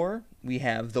 4, we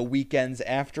have The Weeknd's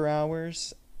After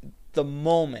Hours. The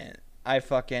moment I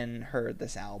fucking heard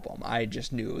this album, I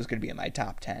just knew it was going to be in my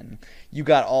top 10. You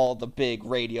got all the big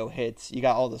radio hits. You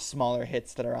got all the smaller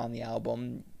hits that are on the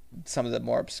album. Some of the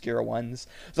more obscure ones.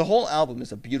 The whole album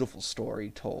is a beautiful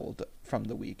story told from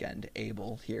The Weeknd,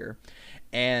 Abel here.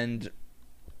 And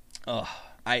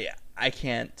I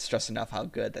can't stress enough how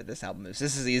good that this album is.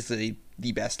 This is easily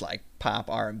the best like pop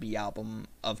R&B album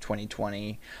of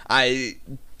 2020.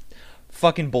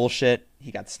 Fucking bullshit.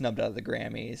 He got snubbed out of the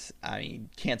Grammys. I mean,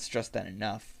 can't stress that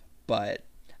enough. But,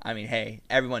 I mean, hey,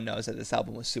 everyone knows that this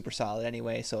album was super solid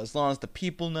anyway. So as long as the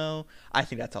people know, I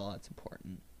think that's all that's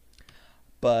important.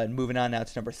 But moving on now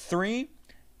to number 3,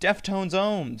 Deftones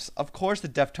Ohms. Of course the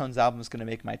Deftones album is going to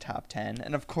make my top 10,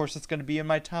 and of course it's going to be in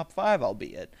my top 5,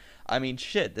 albeit. I mean,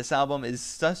 shit, this album is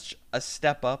such a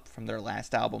step up from their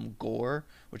last album, Gore,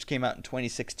 which came out in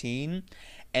 2016.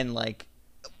 And, like,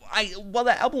 while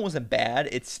that album wasn't bad,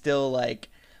 it's still, like,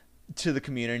 to the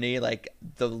community, like,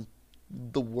 the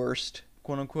worst,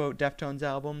 quote-unquote, Deftones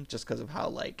album, just because of how,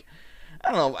 like,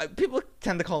 I don't know. People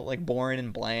tend to call it like boring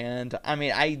and bland. I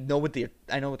mean, I know what they're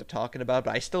talking about,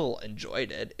 but I still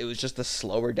enjoyed it. It was just a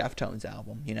slower Deftones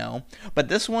album, you know. But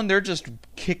this one, they're just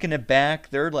kicking it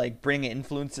back. They're like bringing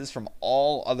influences from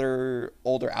all other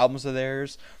older albums of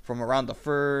theirs, from Around the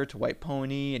Fur to White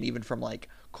Pony, and even from like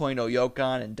Koi no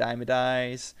Yokon and Diamond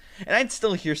Eyes. And I'd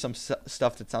still hear some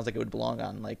stuff that sounds like it would belong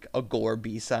on like a Gore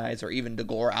B-sides or even the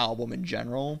Gore album in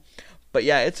general. But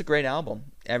yeah, it's a great album.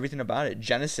 Everything about it.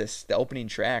 Genesis, the opening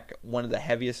track, one of the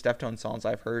heaviest Deftones songs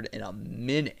I've heard in a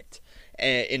minute,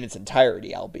 in its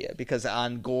entirety, albeit. Because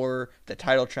on Gore, the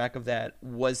title track of that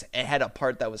it had a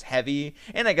part that was heavy,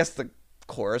 and I guess the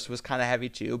chorus was kind of heavy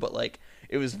too, but like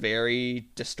it was very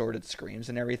distorted screams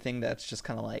and everything. That's just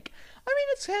kind of like, I mean,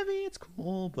 it's heavy, it's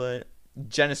cool, but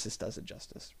Genesis does it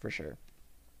justice for sure.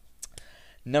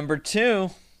 Number 2,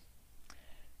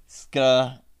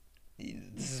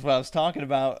 this is what I was talking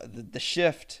about, the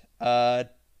shift.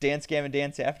 Dance Gavin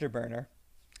Dance Afterburner.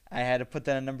 I had to put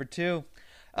that on number 2.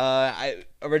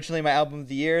 Originally my album of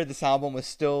the year. This album was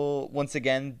still, once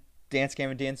again, Dance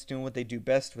Gavin Dance doing what they do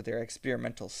best with their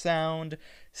experimental sound.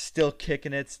 Still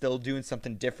kicking it, still doing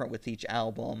something different with each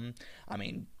album. I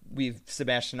mean,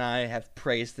 Sebastian and I have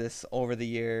praised this over the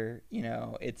year. You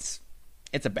know, it's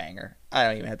a banger. I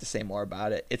don't even have to say more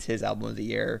about it. It's his album of the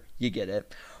year. You get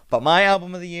it. But my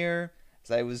album of the year,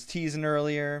 as I was teasing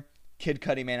earlier, Kid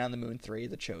Cudi, Man on the Moon 3,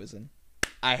 The Chosen.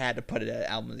 I had to put it at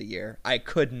album of the year. I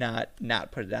could not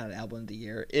put it on album of the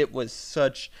year. It was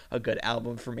such a good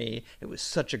album for me. It was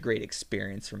such a great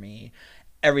experience for me.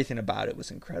 Everything about it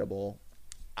was incredible.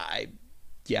 I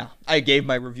gave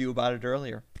my review about it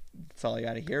earlier. That's all I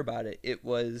got to hear about it. It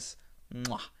was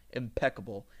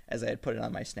impeccable, as I had put it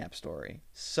on my Snap story.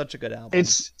 Such a good album.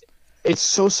 It's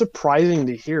so surprising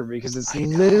to hear because it's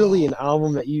literally an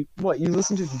album that you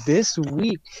listened to this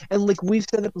week, and like we've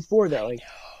said it before that like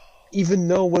even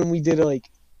though when we did like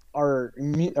our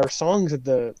songs at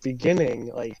the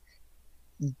beginning, like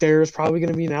there's probably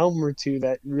going to be an album or two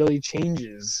that really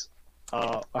changes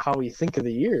how we think of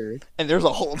the year. And there's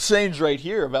a whole change right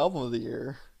here of album of the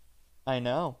year. I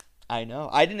know.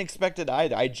 I didn't expect it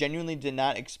either. I genuinely did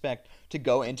not expect to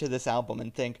go into this album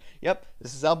and think, yep,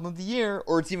 this is album of the year,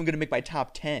 or it's even going to make my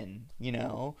top 10, you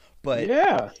know? But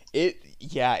it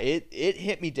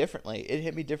hit me differently. It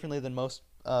hit me differently than most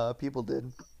people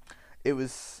did. It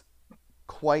was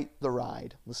quite the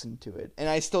ride listening to it. And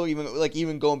I still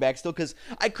even going back still, because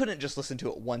I couldn't just listen to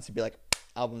it once and be like,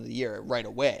 album of the year right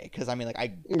away. Because I mean, like, I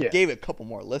gave it a couple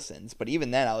more listens, but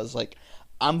even then I was like,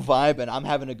 I'm vibing, I'm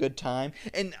having a good time.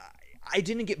 And I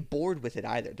didn't get bored with it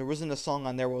either. There wasn't a song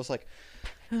on there where I was like,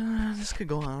 this could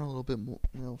go on a little bit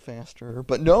more, faster.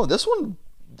 But no, this one,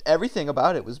 everything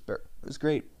about it was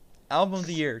great. Album of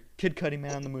the year, Kid Cudi,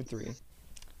 Man on the Moon 3.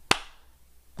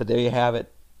 But there you have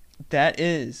it. That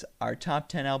is our top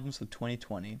 10 albums of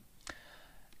 2020.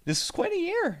 This is quite a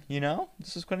year, you know?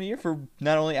 This is quite a year for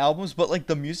not only albums, but like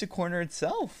the music corner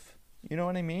itself. You know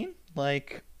what I mean?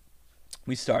 Like,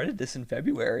 we started this in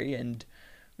February, and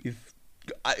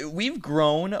we've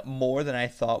grown more than I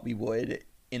thought we would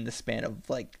in the span of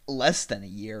like less than a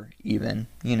year even,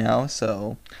 you know?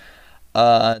 So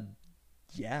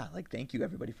like, thank you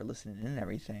everybody for listening in and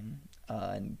everything,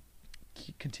 and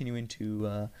continuing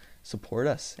to support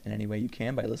us in any way you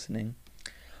can by listening.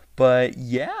 But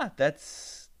yeah,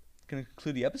 that's gonna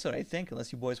conclude the episode, I think,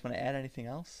 unless you boys want to add anything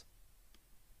else.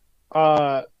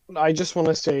 I just want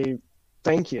to say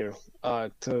thank you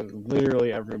to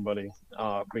literally everybody,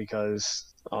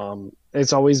 because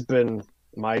it's always been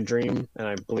my dream, and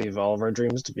I believe all of our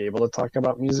dreams, to be able to talk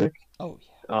about music. Oh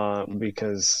yeah.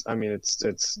 Because I mean,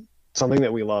 it's something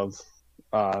that we love,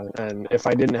 and if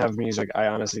I didn't have music, I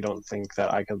honestly don't think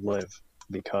that I could live.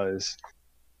 Because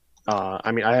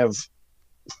I mean, I have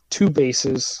 2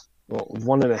 basses, well,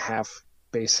 1.5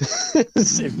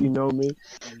 basses, if you know me.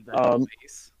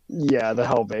 Yeah, the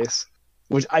hell bass,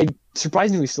 which I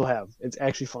surprisingly still have. It's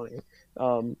actually funny.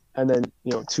 And then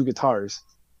 2 guitars,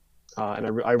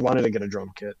 and I wanted to get a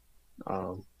drum kit,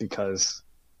 because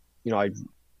I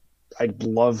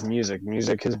love music.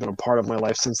 Music has been a part of my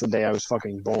life since the day I was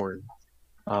fucking born.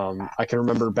 I can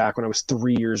remember back when I was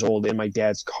 3 years old in my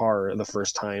dad's car the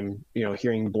first time,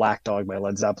 hearing Black Dog by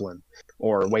Led Zeppelin,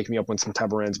 or Wake Me Up When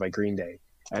September Ends by Green Day.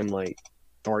 And like,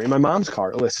 or in my mom's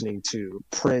car listening to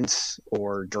Prince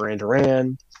or Duran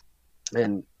Duran.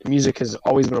 And music has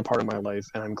always been a part of my life,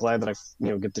 and I'm glad that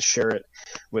I get to share it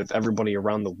with everybody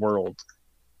around the world,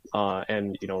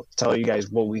 and tell you guys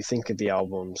what we think of the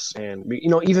albums. And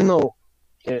even though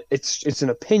it's an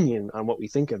opinion on what we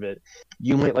think of it,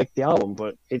 you might like the album,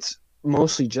 but it's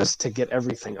mostly just to get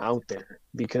everything out there,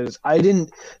 because I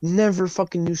never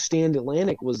fucking knew Stand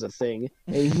Atlantic was a thing,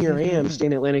 and here I am,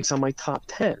 Stand Atlantic's on my top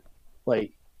 10.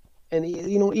 Like, and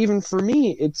even for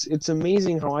me, it's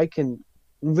amazing how I can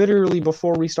literally,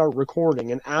 before we start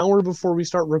recording, an hour before we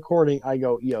start recording, I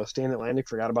go, yo, Stand Atlantic,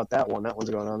 forgot about that one, that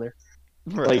one's going on there.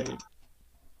 Right. Like,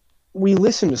 we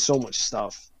listen to so much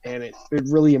stuff, and it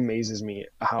really amazes me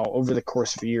how over the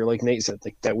course of a year, like Nate said,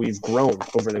 like, that we've grown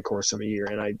over the course of a year.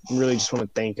 And I really just want to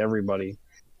thank everybody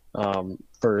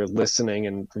for listening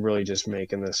and really just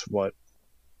making this what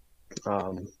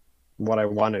I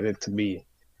wanted it to be.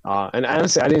 And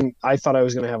honestly, I thought I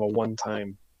was going to have a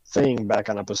one-time thing back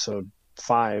on episode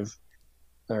 5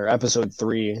 or episode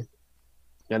 3,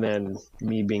 and then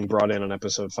me being brought in on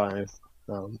episode 5.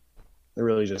 It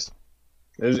really just,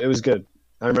 it was good.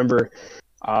 I remember,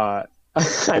 I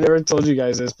never told you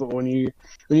guys this, but when you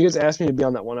guys asked me to be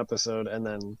on that one episode, and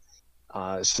then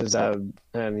Shazad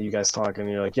and you guys talking,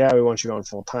 and you're like, yeah, we want you on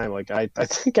full time. Like, I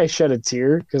think I shed a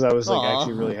tear because I was like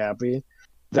actually really happy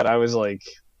that I was like,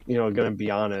 gonna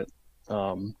be on it.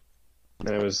 And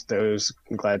it was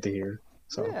I'm glad to hear.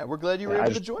 So yeah, we're glad you were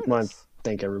able to join us.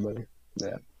 Thank everybody.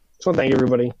 Yeah, just want to thank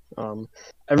everybody.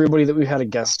 Everybody that we had a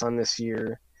guest on this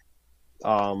year.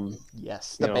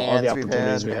 Yes, all the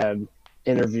opportunities we had,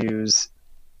 interviews,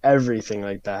 everything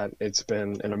like that. It's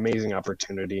been an amazing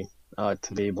opportunity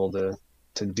to be able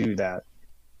to do that.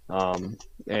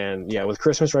 And yeah, with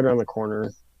Christmas right around the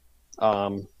corner,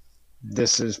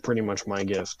 this is pretty much my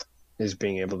gift, is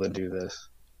being able to do this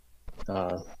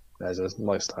as a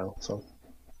lifestyle. So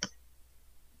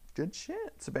good shit.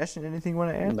 Sebastian, anything you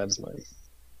want to add? That's mine.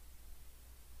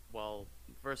 Well,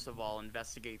 first of all,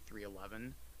 investigate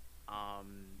 311.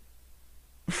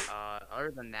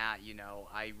 Other than that,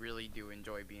 I really do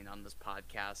enjoy being on this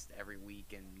podcast every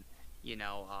week, and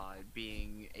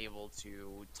being able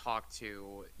to talk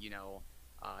to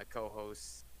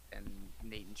co-hosts and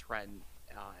Nate and Trent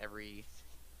every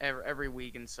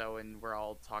week, and we're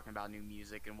all talking about new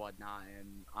music and whatnot.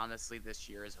 And honestly, this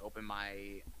year has opened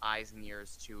my eyes and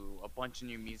ears to a bunch of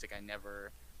new music I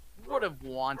never would have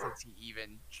wanted to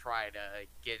even try to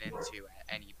get into at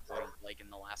any point, like in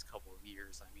the last couple of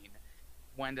years. I mean,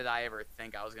 when did I ever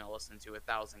think I was going to listen to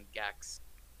 1,000 Gex?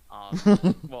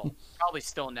 Well, probably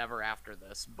still never after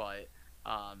this, but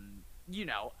I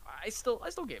still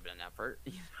gave it an effort.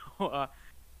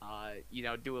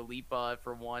 Dua Lipa,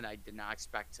 for one, I did not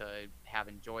expect to have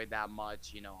enjoyed that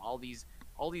much. All these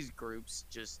groups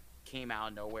just came out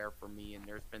of nowhere for me, and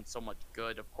there's been so much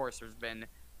good. Of course, there's been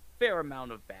fair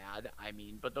amount of bad,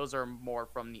 but those are more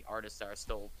from the artists that are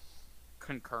still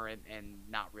concurrent and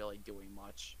not really doing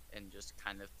much and just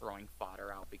kind of throwing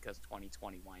fodder out because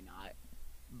 2020, why not?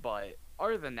 But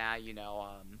other than that, I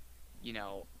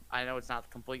know it's not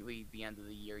completely the end of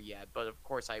the year yet, but of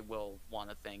course I will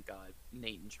want to thank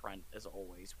Nate and Trent as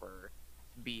always for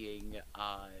being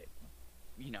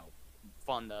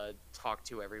fun to talk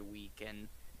to every week and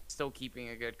still keeping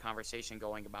a good conversation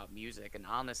going about music. And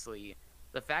honestly,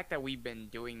 the fact that we've been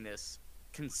doing this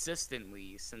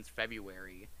consistently since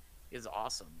February is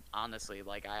awesome. Honestly,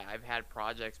 like I've had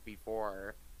projects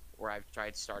before where I've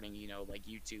tried starting, like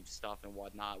YouTube stuff and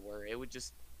whatnot, where it would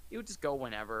just go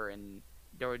whenever, and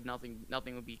there would nothing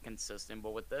would be consistent.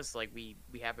 But with this, like we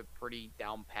have it pretty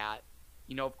down pat.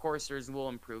 Of course there's little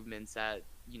improvements that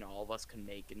all of us can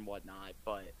make and whatnot,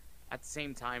 but at the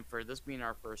same time, for this being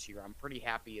our first year, I'm pretty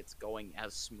happy it's going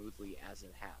as smoothly as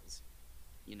it has.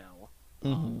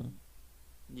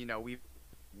 We've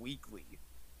weekly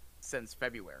since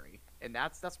February, and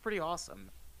that's pretty awesome.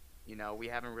 We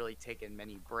haven't really taken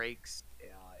many breaks.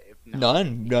 If not,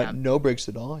 no breaks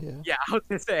at all. Yeah. Yeah, I was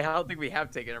gonna say I don't think we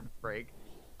have taken a break.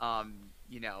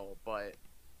 But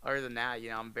other than that,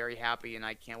 I'm very happy, and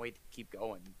I can't wait to keep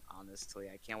going. Honestly,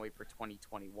 I can't wait for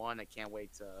 2021. I can't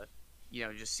wait to,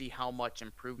 just see how much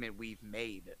improvement we've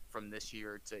made from this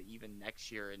year to even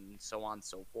next year, and so on and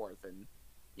so forth. And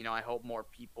I hope more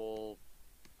people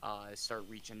start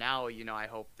reaching out. I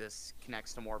hope this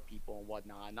connects to more people and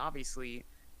whatnot. And obviously,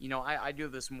 I do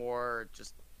this more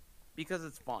just because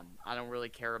it's fun. I don't really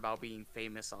care about being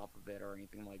famous off of it or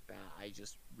anything like that. I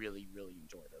just really, really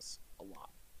enjoy this a lot.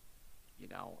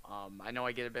 I know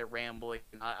I get a bit rambling.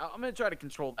 I'm gonna try to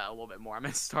control that a little bit more. I'm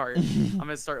gonna start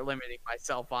limiting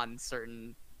myself on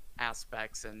certain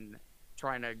aspects and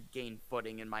trying to gain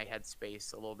footing in my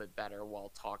headspace a little bit better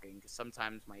while talking, because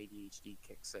sometimes my ADHD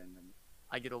kicks in and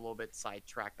I get a little bit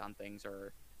sidetracked on things,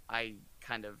 or I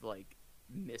kind of like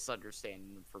misunderstand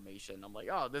information. I'm like,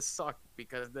 oh, this sucked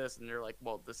because of this, and they're like,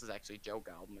 well, this is actually a joke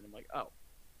album, and I'm like, oh,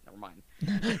 never mind.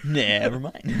 Never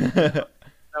mind. That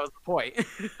was the point.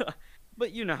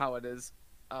 But you know how it is.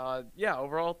 Yeah,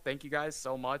 overall, thank you guys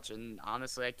so much, and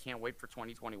honestly, I can't wait for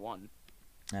 2021.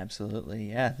 Absolutely,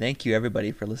 yeah. Thank you,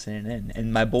 everybody, for listening in.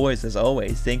 And my boys, as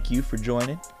always, thank you for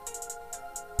joining.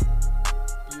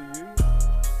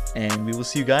 And we will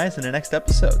see you guys in the next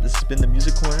episode. This has been the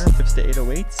Music Corner, Riffs to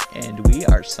 808s, and we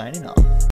are signing off.